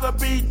I gotta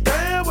be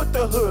down with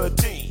the hood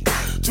team.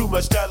 Too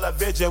much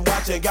television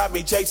watching got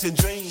me chasing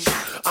dreams.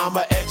 I'm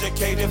an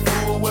educated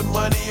fool with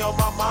money on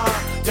my mind.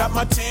 Got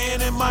my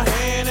 10 in my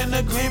hand and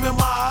a gleam in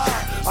my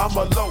eye. I'm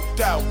a loped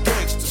out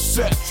gangster,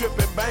 set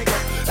tripping banker,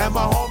 and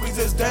my homies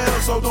is down,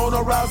 so don't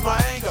arouse my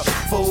anger.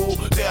 Fool,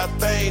 death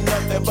ain't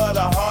nothing but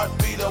a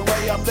heartbeat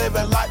away. I'm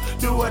living life,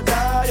 do or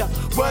die.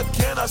 What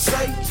can I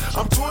say?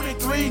 I'm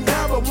 23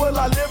 now, but will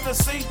I live to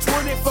see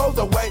 24?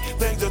 The way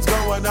things is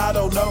going, I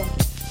don't know.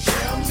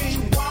 Tell me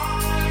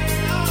why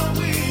are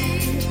we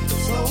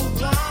so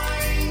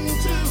blind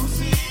to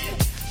see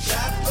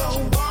that the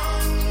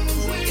ones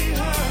we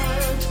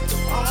hurt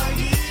are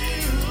you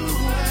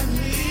and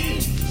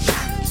me?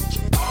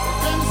 They've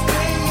been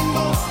spending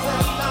most of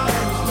their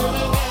lives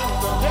living in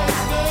the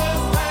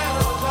gangster's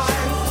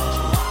paradise.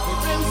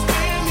 They've been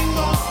spending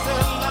most of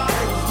their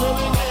lives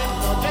living in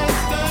the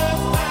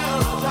gangster's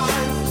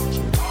paradise.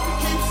 We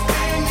keep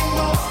spending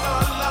most of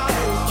our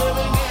lives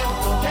living in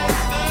the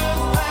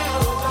gangster's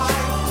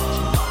paradise.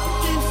 We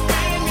keep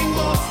spending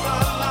most of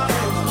our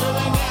lives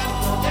living in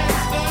the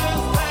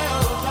gangster's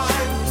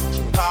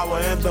paradise. Power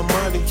and the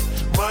money,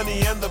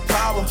 money and the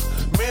power.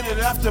 Minute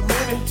after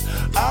minute,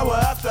 hour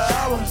after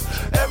hour,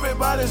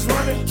 everybody's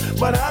running,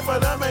 but half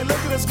of them ain't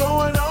looking what's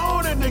going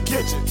on in the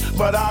kitchen.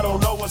 But I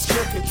don't know what's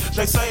cooking.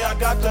 They say I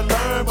got to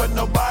learn, but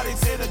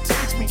nobody's here to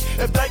teach me.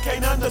 If they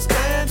can't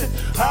understand it,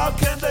 how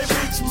can they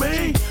reach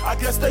me? I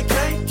guess they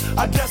can't,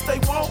 I guess they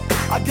won't,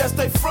 I guess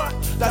they front.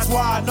 That's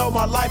why I know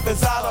my life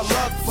is out of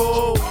luck,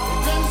 fool.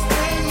 Been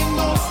spending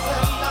most of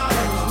their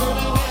lives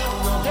living in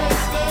the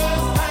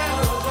gangster's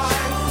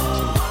paradise.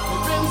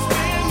 They've been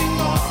spending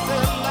most of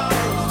their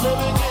lives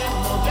living in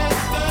the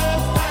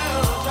gangster's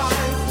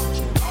paradise.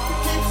 We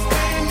keep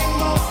spending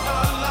most of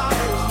our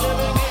lives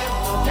living in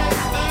the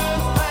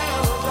gangster's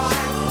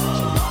paradise.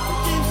 We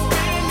keep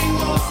spending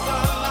most of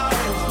our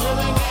lives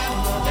living in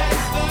the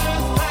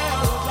gangster's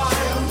paradise.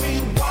 Tell me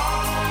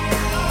why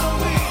are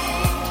we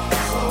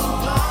so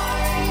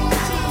blind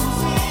to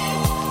see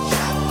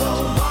that the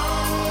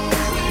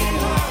ones we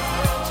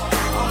hurt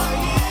are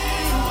you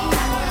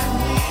and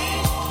me?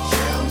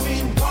 Tell me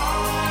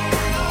why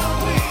are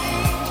we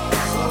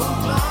so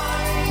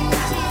blind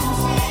to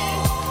see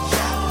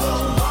that the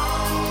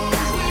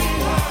ones we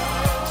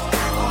hurt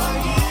are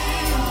you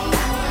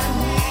and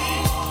me?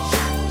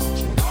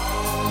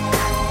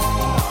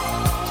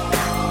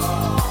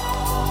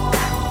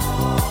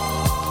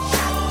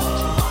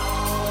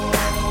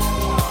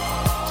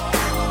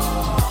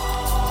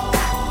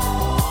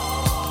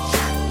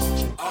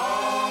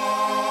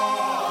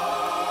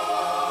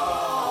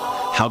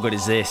 How good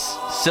is this?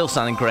 Still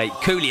sounding great.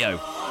 Coolio,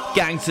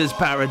 Gangster's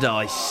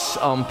Paradise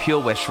on Pure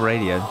West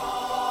Radio.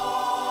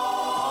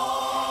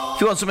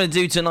 If you want something to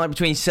do tonight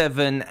between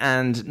 7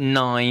 and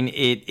 9,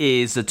 it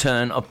is the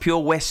turn of Pure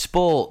West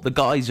Sport. The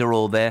guys are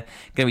all there.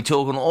 Going to be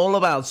talking all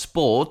about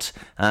sport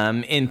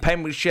in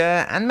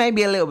Pembrokeshire and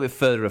maybe a little bit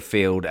further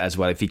afield as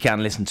well. If you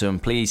can listen to them,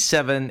 please.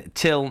 7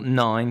 till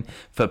 9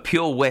 for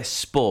Pure West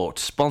Sport,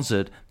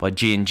 sponsored by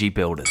G&G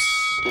Builders.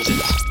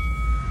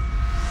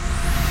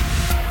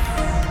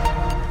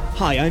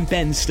 Hi, I'm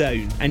Ben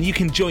Stone, and you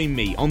can join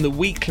me on the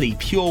weekly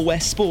Pure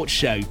West Sports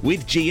Show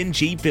with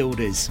G&G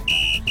Builders.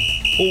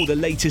 All the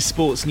latest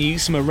sports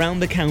news from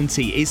around the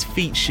county is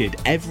featured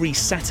every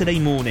Saturday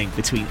morning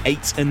between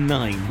 8 and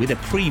 9 with a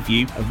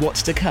preview of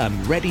what's to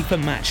come ready for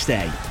match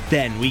day.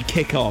 Then we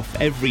kick off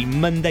every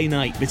Monday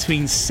night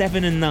between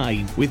 7 and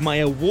 9 with my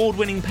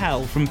award-winning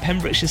pal from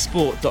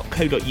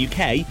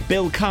PembrokeshireSport.co.uk,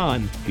 Bill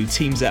Kahn, who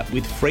teams up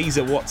with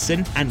Fraser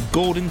Watson and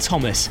Gordon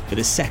Thomas for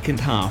the second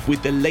half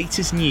with the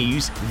latest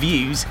news,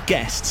 views,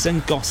 guests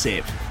and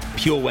gossip.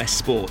 Pure West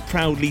Sport,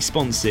 proudly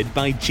sponsored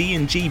by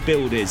G&G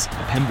Builders,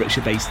 a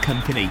Pembrokeshire-based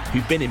company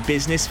who've been in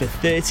business for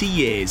 30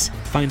 years.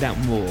 Find out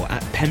more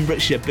at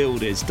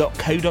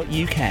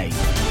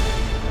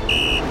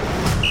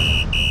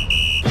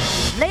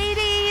pembrokeshirebuilders.co.uk.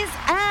 Ladies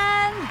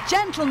and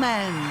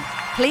gentlemen,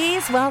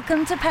 please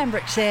welcome to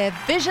Pembrokeshire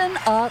Vision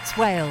Arts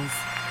Wales,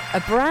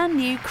 a brand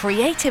new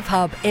creative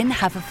hub in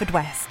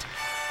Haverfordwest.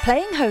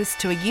 Playing host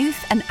to a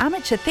youth and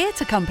amateur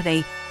theatre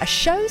company, a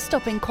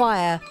show-stopping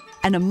choir,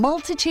 and a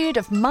multitude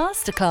of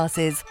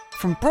masterclasses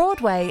from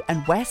Broadway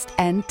and West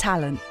End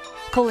talent.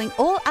 Calling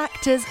all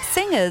actors,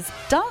 singers,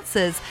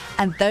 dancers,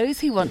 and those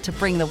who want to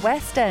bring the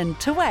West End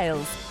to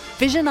Wales.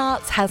 Vision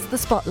Arts has the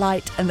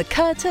spotlight and the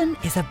curtain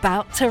is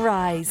about to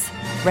rise.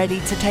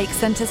 Ready to take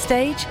centre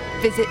stage?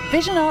 Visit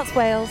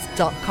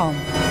visionartswales.com.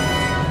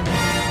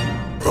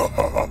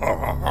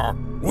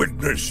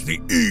 Witness the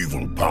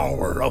evil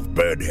power of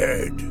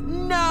Bedhead.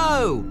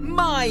 No!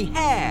 My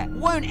hair!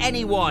 Won't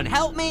anyone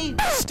help me?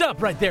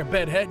 Stop right there,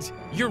 Bedheads.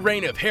 Your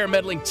reign of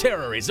hair-meddling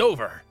terror is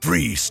over.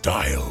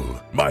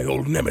 Freestyle, my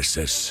old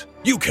nemesis.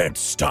 You can't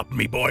stop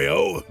me,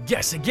 boyo.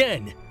 Guess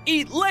again.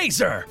 Eat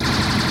laser!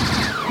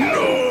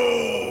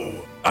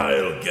 No!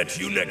 I'll get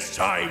you next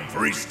time,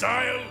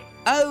 Freestyle.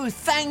 Oh,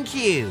 thank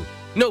you.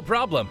 No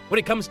problem. When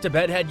it comes to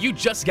Bedhead, you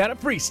just gotta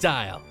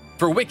freestyle.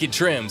 For wicked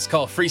trims,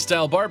 call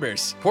Freestyle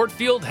Barbers,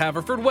 Portfield,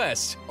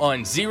 Haverfordwest,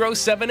 on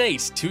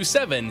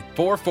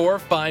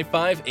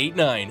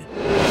 07827445589.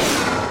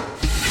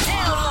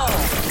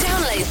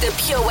 Download the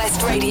Pure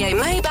West Radio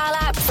mobile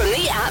app from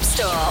the App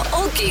Store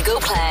or Google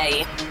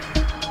Play.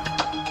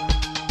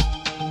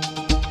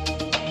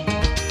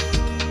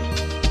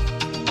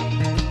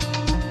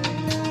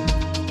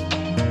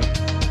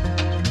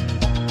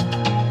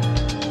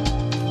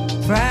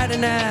 Friday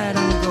night,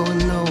 I'm going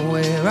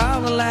nowhere. All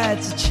the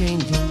lights are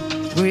changing,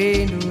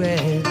 green to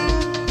red.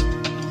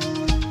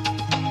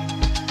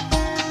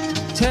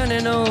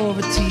 Turning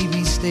over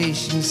TV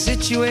stations,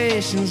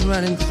 situations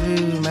running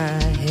through my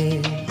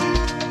head.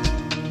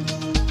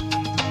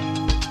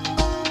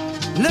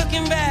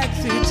 Looking back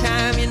through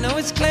time, you know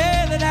it's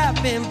clear that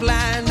I've been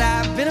blind,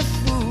 I've been a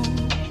fool.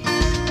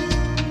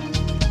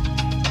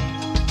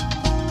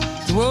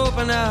 To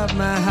open up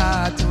my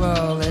heart to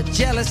all that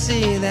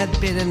jealousy, that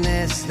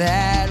bitterness,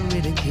 that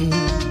ridicule.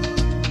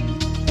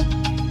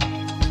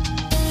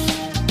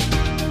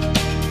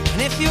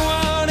 And if you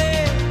want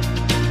it,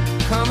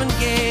 come and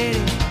get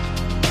it,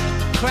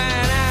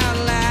 crying out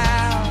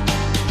loud.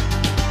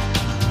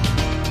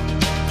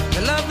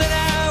 The love that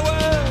I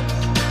was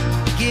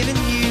giving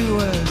you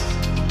was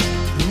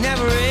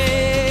never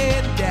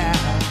in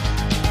doubt.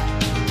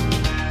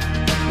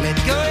 Let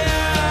go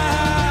your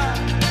heart,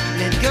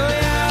 let go your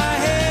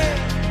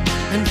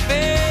and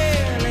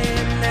feel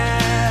it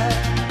now.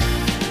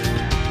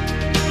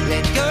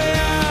 Let go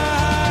your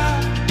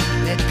heart,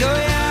 let go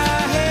your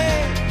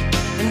head,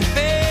 and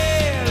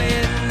feel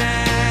it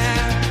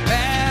now.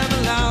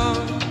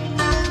 Babylon,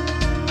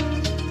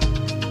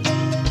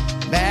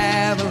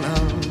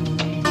 Babylon.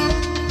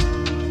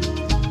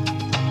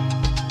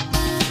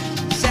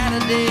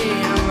 Saturday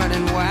I'm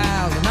running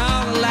wild and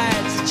all the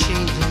lights are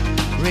changing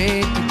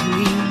red to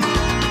green.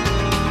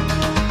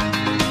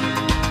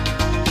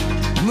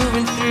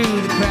 Moving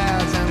through the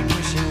crowds, I'm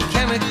pushing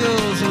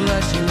chemicals are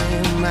rushing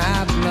in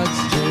my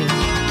bloodstream.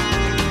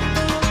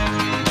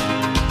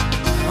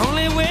 I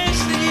only wish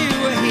that you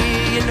were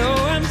here. You know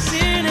I'm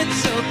seeing it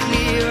so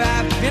clear.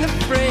 I've been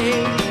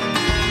afraid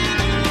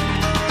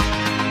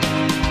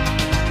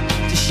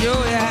to show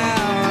you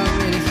how I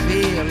really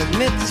feel.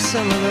 Admit to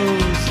some of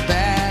those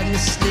bad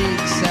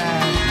mistakes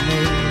I've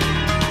made.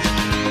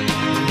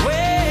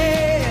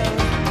 Well,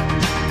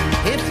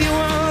 if you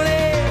want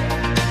it,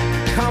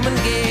 come and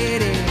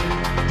get it.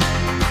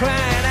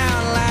 Crying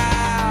out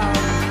loud.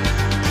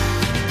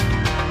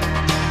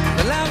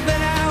 The love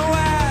that I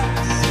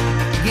was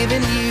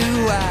giving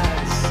you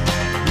was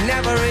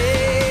never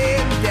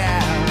in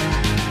doubt.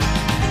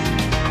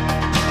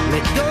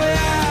 Let go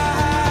your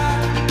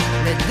heart,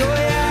 let go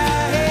your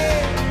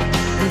head,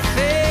 and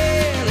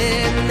feel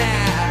it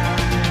now.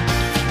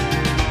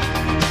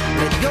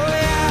 Let go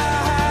your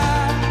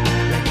heart,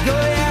 let go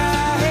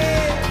your head.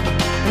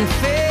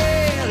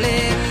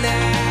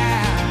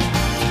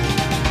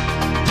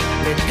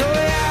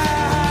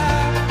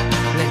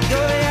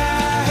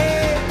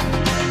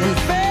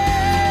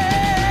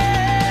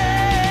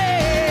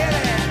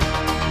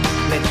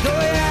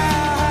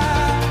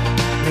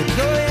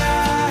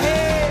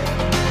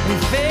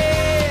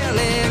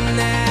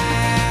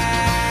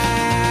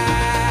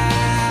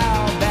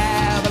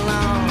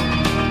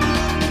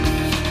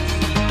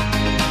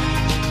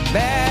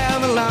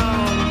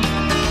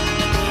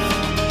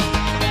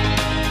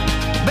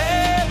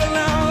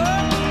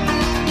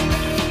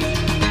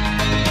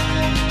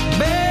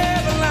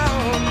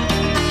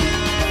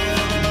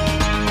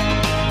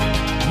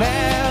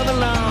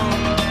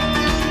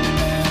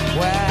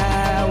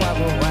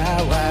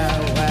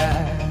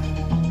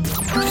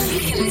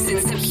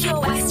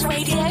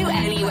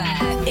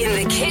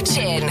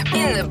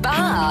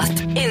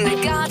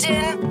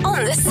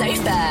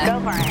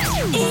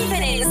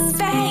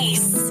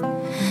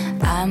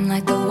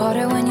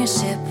 your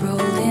ship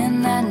rolled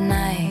in that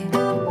night.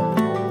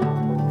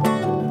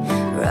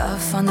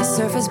 Rough on the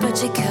surface,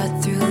 but you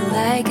cut through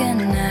like a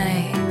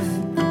knife.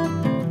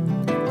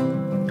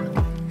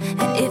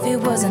 And if it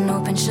was an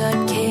open shut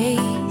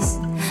case,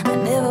 I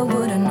never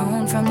would have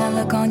known from the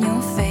look on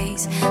your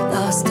face.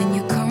 Lost in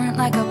your current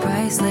like a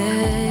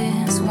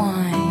priceless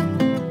wine.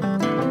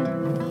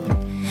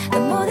 The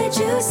more that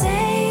you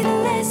say, the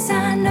less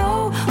I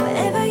know.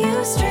 Wherever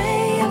you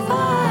stray, I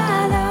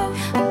follow.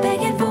 I'm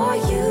begging for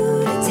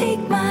you to take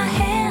my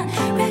hand,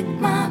 wreck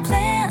my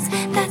plans.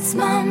 That's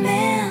my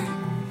man.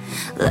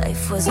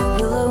 Life was a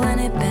willow and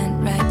it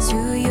bent right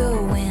to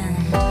your wind.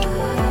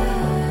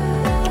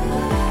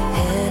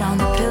 Head on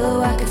the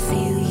pillow, I could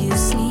feel you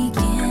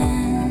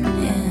sneaking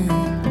in.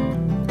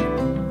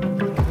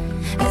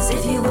 As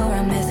if you were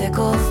a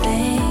mythical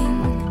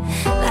thing,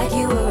 like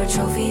you were a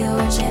trophy or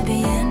a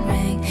champion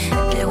ring.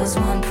 If there was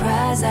one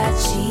prize I'd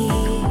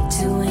cheat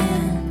to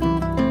win.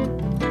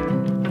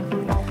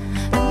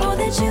 The more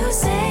that you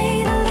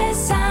say, the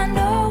less I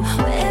know.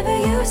 Wherever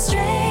you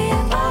stray, I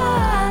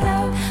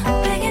follow. I'm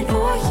begging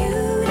for you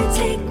to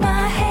take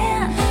my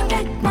hand,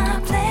 wreck my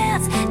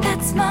plans.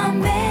 That's my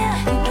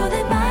man. You know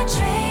that my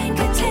train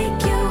could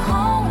take you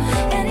home.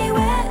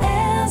 Anywhere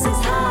else is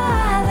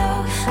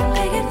hollow. I'm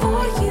begging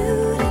for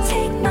you to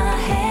take my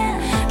hand,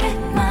 wreck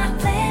my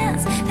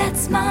plans.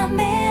 That's my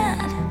man.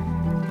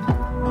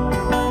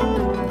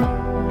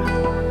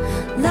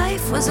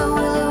 Life was a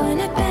willow and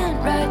it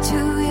bent right to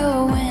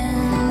your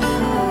window.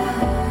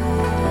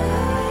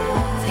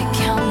 They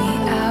count me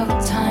out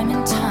time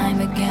and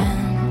time again.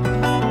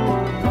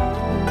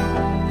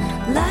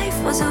 Life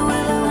was a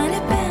willow and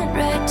it bent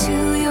right to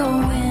your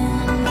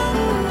window.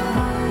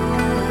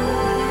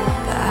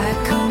 But I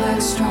come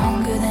back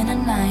stronger than a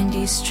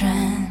 90s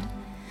trend.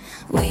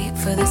 Wait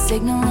for the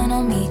signal and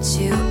I'll meet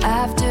you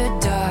after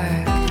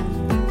dark.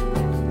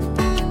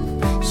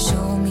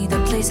 Show me the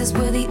places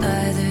where the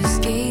others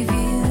gave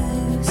you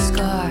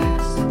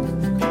scars.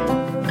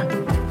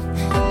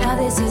 Now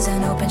this is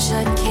an open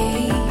shut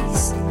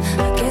case.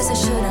 I guess I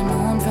should have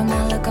known from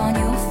the look on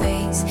your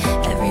face.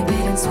 Every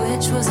bait and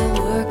switch was a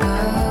work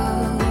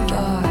of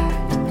art.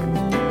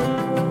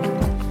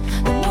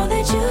 The more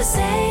that you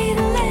say,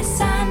 the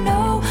less I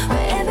know.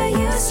 Wherever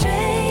you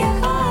stray, I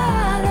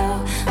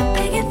follow. I'm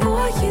begging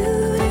for you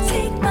to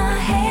take my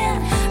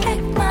hand,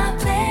 wreck my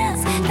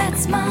plans.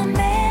 That's my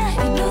man.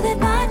 You know that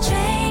my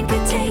train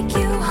could take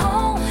you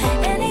home.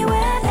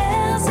 Anywhere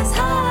else is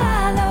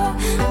hollow.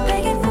 I'm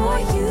begging for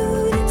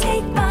you to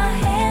take my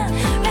hand,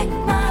 wreck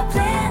my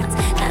plans.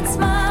 That's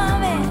my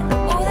man. The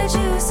more that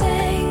you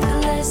say, the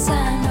less I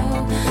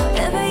know.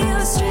 Wherever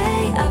you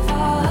stray, I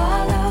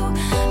follow.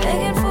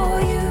 Begging for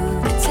you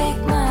to take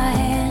my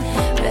hand,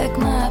 wreck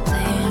my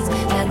plans.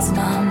 That's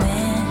my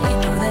man. You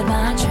know that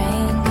my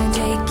train can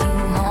take you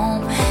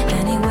home.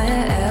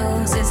 Anywhere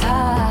else is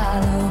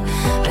hollow.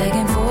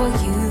 Begging for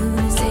you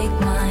to take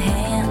my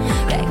hand,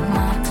 wreck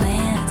my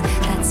plans.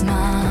 That's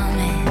my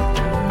man.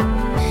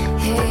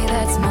 Hey,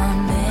 that's my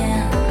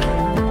man.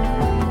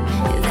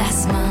 Yeah,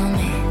 that's my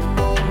man.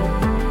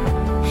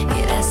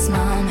 Yeah, that's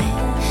my man.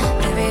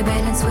 Every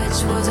bait and switch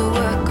was a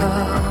work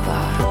of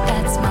art.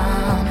 That's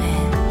my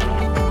man.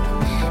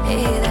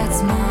 Hey, that's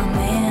my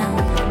man.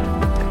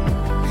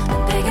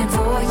 I'm begging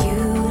for you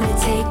to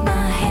take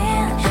my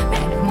hand,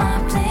 wreck my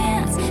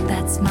plans.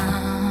 That's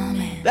my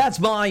man. That's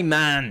my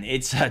man.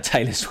 It's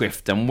Taylor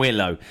Swift and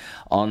Willow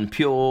on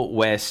Pure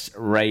West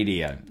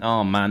Radio.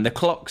 Oh man, the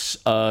clocks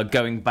are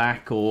going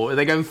back, or are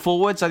they going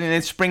forwards? I think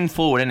they spring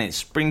forward, isn't it?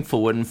 Spring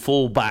forward and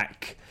fall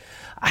back.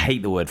 I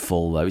hate the word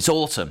fall though. It's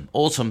autumn.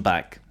 Autumn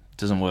back.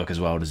 Doesn't work as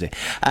well, does it?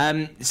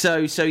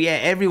 So yeah,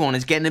 everyone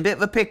is getting a bit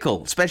of a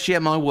pickle, especially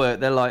at my work.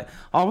 They're like,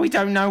 oh, we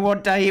don't know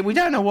what day, we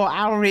don't know what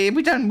hour it is,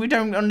 we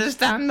don't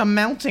understand. I'm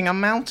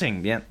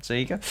melting. Yeah, so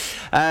you go.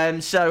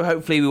 So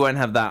hopefully we won't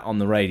have that on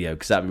the radio,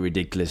 because that'd be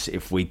ridiculous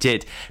if we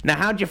did. Now,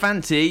 how do you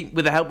fancy,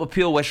 with the help of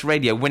Pure West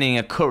Radio, winning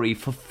a curry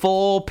for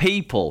 4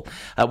 people?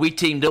 We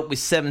teamed up with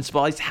 7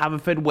 Spice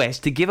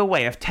Haverfordwest to give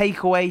away a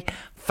takeaway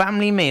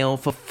family meal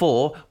for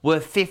 4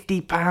 worth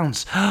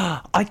 £50.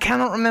 I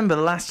cannot remember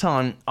the last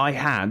time I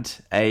had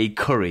a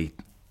curry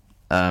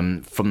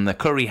from the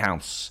curry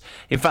house.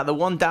 In fact, the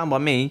one down by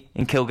me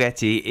in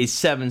Kilgetty is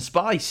 7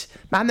 Spice.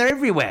 Man, they're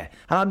everywhere.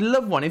 And I'd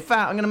love one. In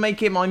fact, I'm going to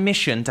make it my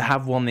mission to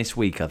have one this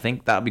week, I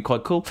think. That would be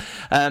quite cool.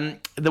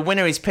 The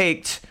winner is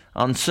picked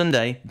on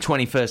Sunday,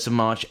 21st of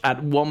March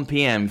at 1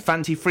 p.m.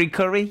 Fancy free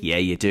curry? Yeah,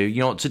 you do. You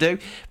know what to do?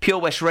 Pure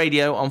West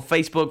Radio on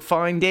Facebook.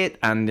 Find it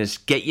and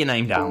just get your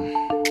name down.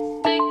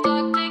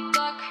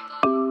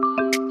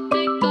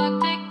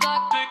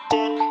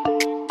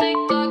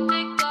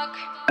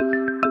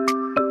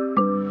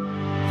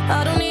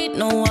 I don't need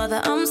no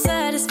other, I'm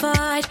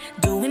satisfied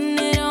doing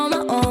it on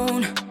my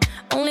own.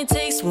 Only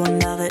takes one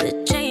lover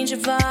to change your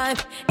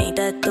vibe. Ain't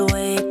that the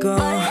way it goes?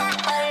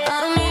 I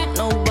don't need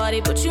nobody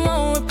but you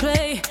won't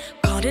replay.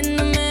 Caught in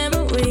the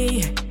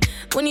memory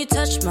when you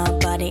touch my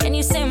body and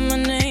you say my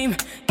name,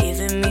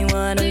 giving me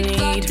what I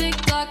need.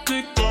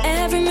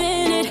 Every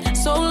minute,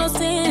 so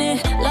lost in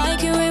it,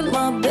 like you're in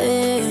my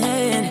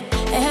bed.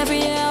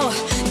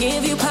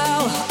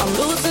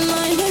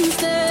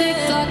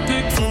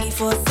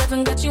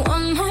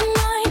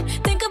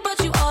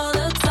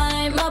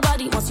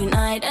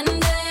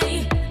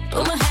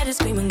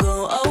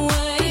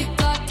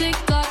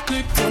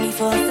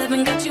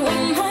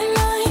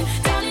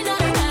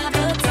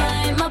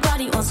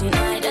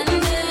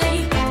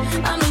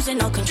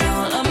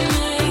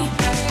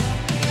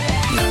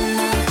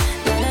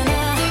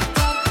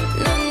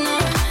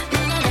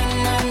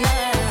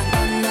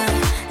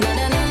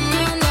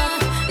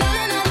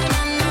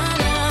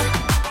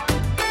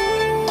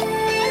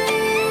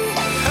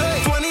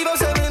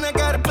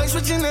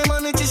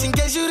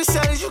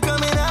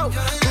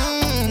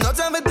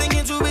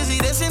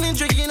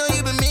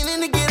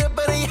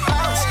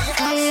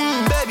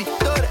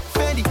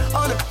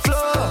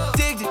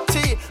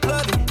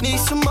 need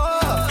some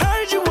more.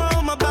 Heard you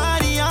want my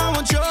body, I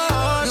want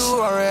yours.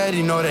 You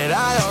already know that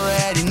I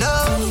already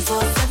know.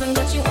 24/7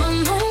 got you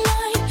on my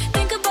mind.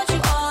 Think about you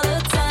all the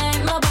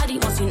time. My body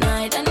wants you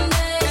night and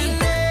day.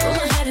 But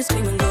my head is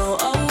screaming, go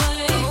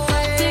away.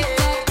 Tick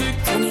tock,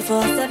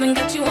 24/7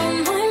 got you on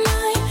my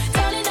mind.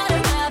 Darling, I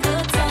don't have the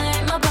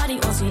time. My body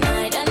wants you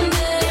night and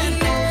day.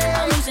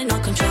 I'm losing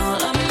all control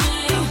of me.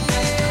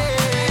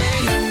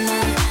 Na na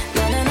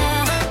na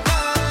na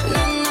na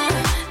na na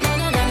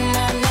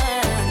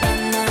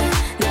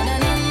na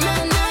na na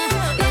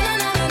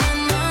na na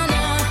na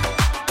na.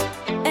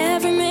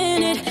 Every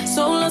minute,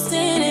 so lost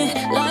in it,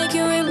 like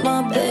you're in my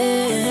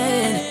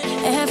bed.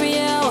 Every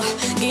hour,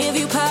 give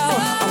you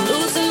power. I'm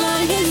losing my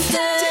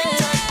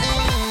instead.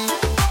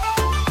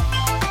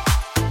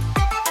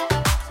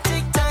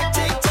 Tick tock,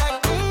 tick tock,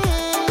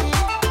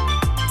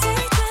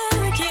 tick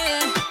tock,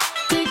 yeah.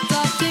 Tick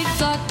tock, tick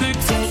tock,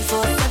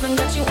 24/7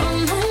 got you on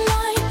my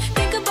mind.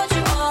 Think about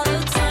you all the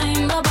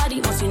time. My body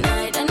wants you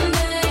night and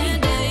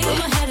day. But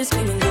my head is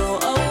screaming, go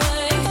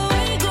away.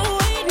 Go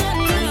away,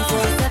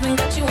 24/7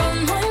 got you on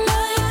my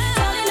mind.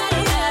 Darling, I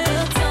don't have the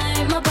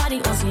time. My body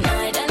wants you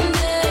night and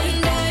day.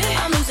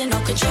 I'm losing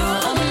all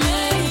control of me.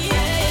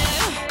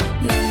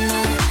 Na na na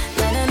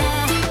na na na na na na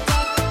na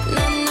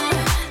na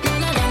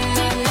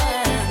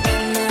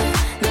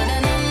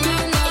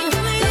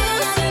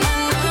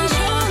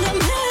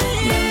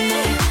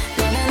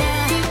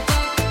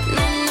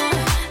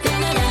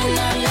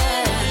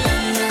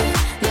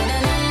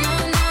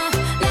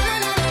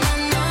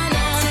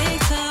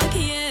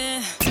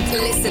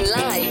Listen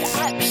live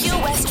at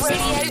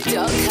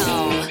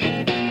purewestradio.com.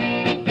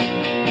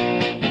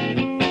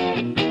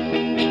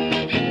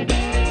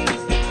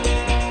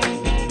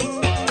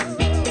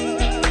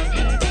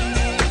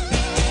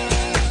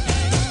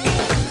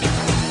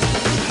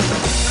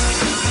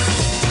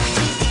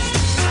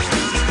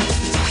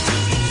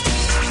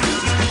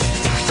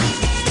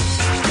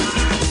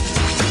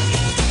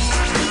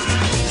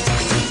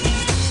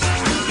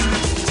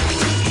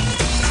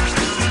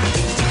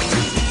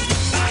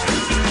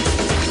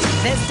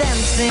 There's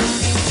dancing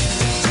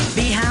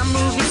behind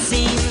movie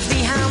scenes,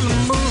 behind the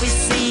movie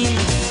scene.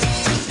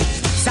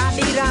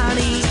 Sadi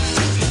Rani,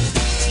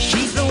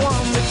 she's the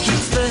one that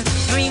keeps the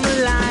dream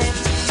alive.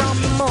 From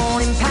the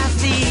morning past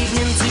the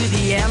evening to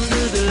the end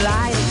of the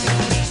light.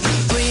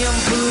 Brim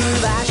full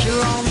of Asher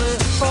on the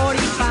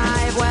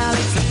 45. Well,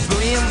 it's a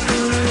brim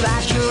full of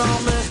Asher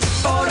on the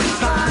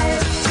 45.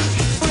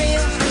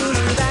 Brim full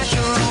of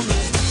Asher on the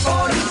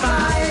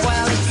 45.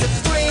 Well, it's a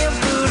brim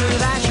full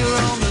of Asher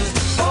on the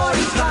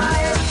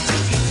 45.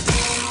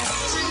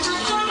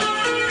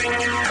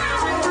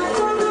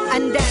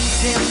 And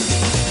dancing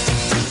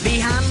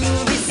behind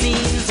movie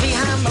scenes,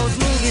 behind those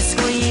movie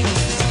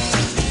screens.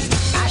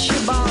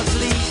 Asher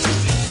Bosley,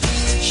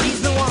 she's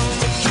the one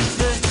that keeps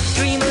the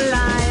dream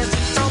alive.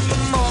 From the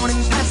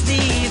morning past the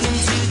evening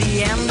to the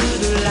end of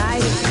the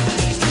light.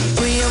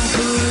 Brim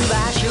full of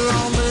Asher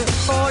on the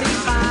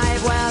 45.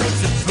 Well,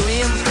 it's a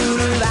brim full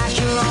of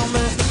Asher on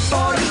the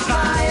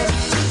 45.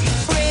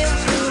 Brim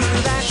full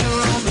of Asher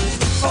on the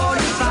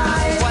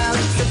 45. Well,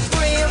 it's a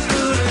brim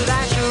full of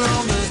Asher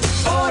on the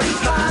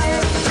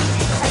 45.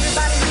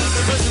 Everybody needs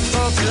a bosom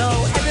for glow.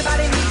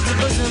 Everybody needs a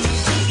bosom.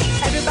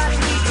 Everybody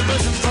needs a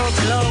bosom for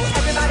glow.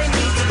 Everybody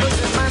needs a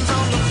bosom. Mine's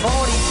on the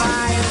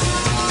 45.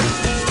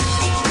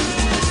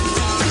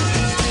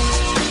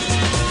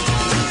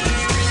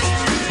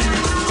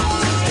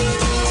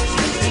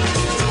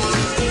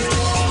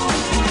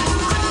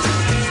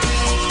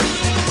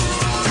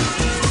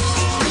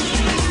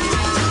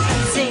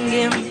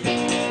 Singing,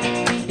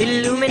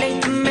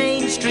 illuminate the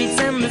main streets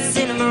and the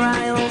cinema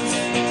aisles.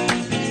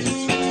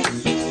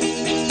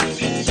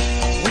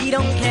 We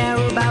don't care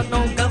about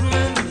no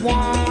government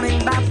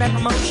warning about that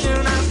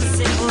promotion of the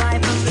simple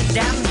life of the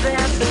dams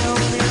they're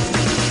building.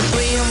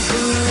 Brim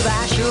full of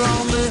Asher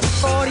on the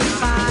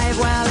 45.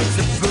 Well, it's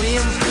a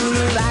brim full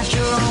of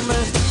Asher on the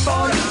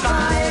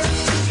 45.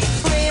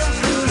 Brim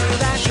full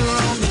of Asher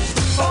on the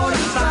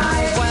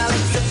 45. Well,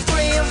 it's a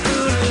brim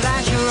full of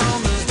Asher on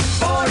the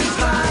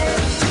 45.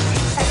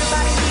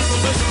 Everybody needs a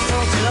bosom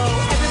for glow.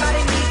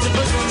 Everybody needs a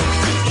bosom.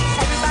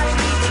 Everybody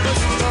needs a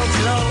bosom for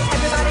glow.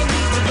 Everybody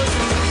needs a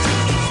bosom.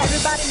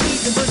 Everybody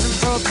needs a bosom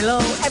for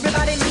glow.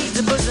 Everybody needs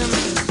a bosom.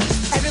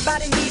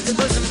 Everybody needs a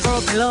bosom for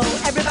glow.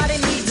 Everybody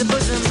needs a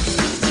bosom.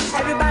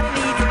 Everybody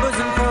needs a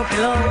bosom for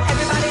glow.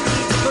 Everybody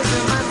needs a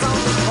bosom. Mine's on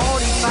the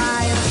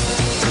 45.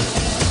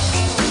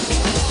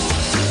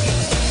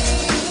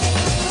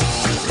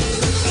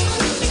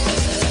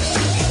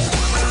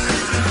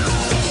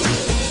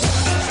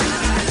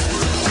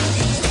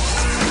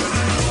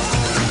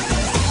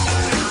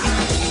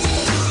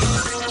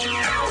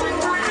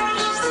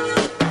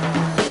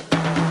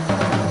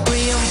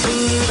 Brim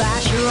full of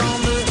Asher on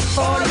the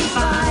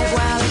 45.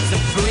 Well, it's a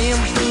brim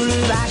full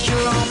of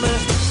Asher on the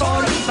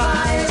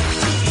 45.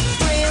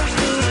 Brim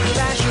full of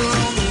Asher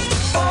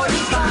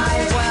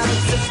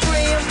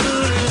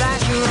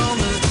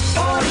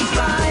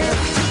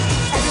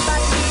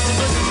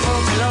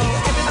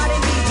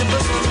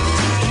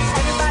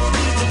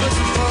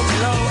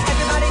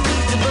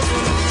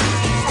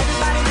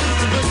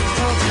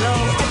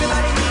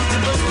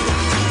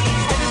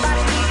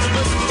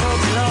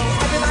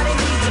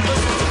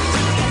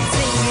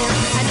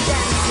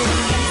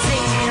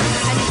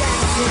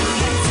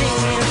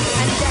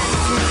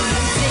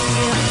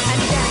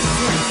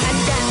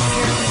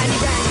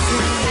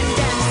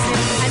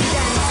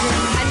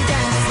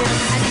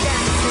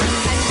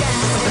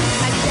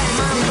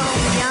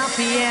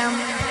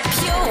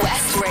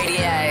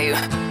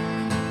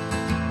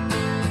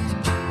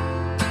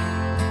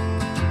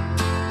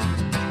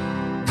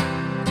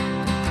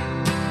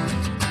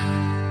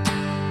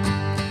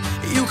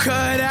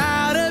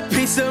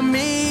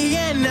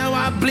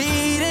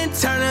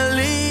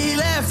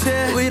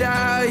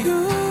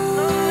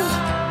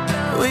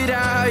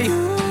without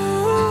you.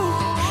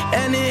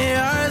 And it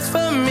hurts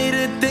for me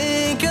to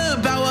think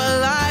about what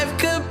life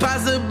could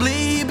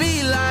possibly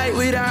be like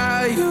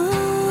without you.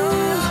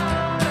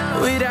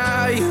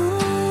 Without you.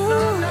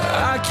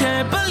 I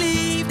can't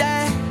believe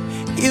that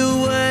you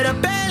would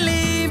have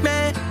believed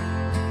me.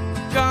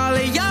 All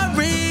of your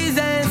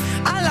reasons,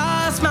 I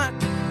lost my.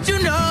 You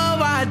know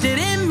I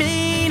didn't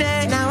mean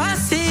it. Now I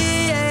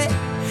see it.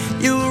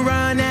 You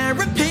run and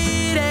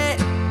repeat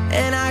it,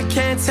 and I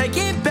can't take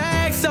it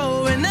back.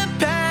 So in the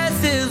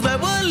past is where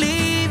we'll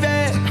leave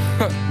it.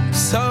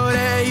 So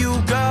there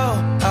you go.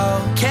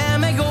 Oh,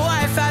 can't make a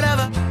wife out of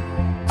her.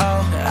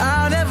 Oh,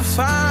 I'll never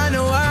find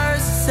the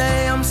words to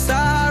say I'm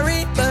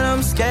sorry, but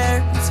I'm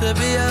scared to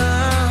be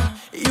alone.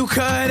 You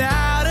cut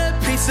out a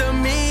piece of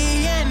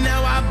me, and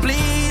now I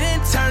bleed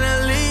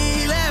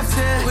internally. Left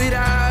here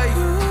without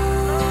you,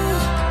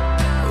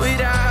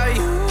 without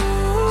you.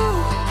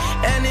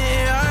 And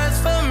it hurts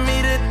for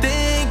me to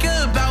think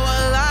about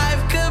what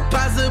life could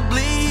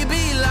possibly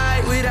be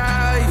like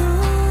without you,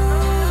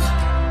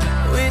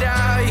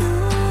 without you.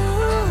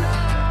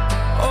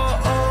 Oh,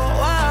 oh,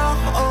 wow,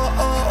 oh,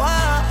 oh,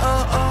 wow,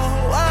 oh, oh,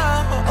 wow,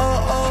 oh,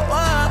 oh,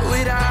 wow,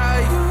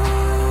 without you,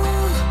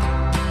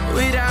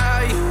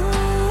 without you.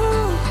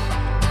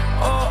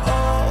 Oh,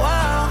 oh,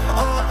 wow,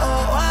 oh,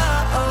 oh, wow,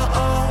 oh,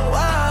 oh,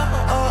 wow,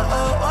 oh,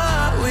 oh,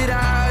 wow,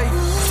 without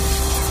you.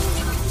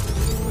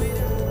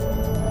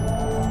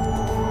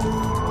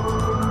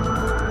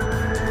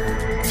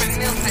 From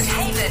Milford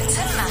Haven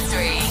to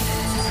Mathry.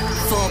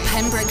 For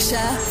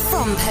Pembrokeshire,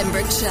 from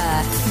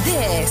Pembrokeshire,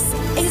 this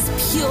is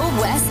Pure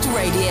West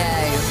Radio.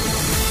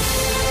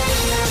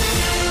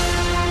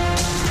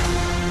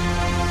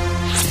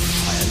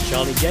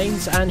 Charlie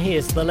James, and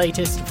here's the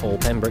latest for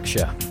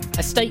Pembrokeshire.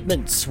 A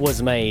statement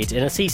was made in a cease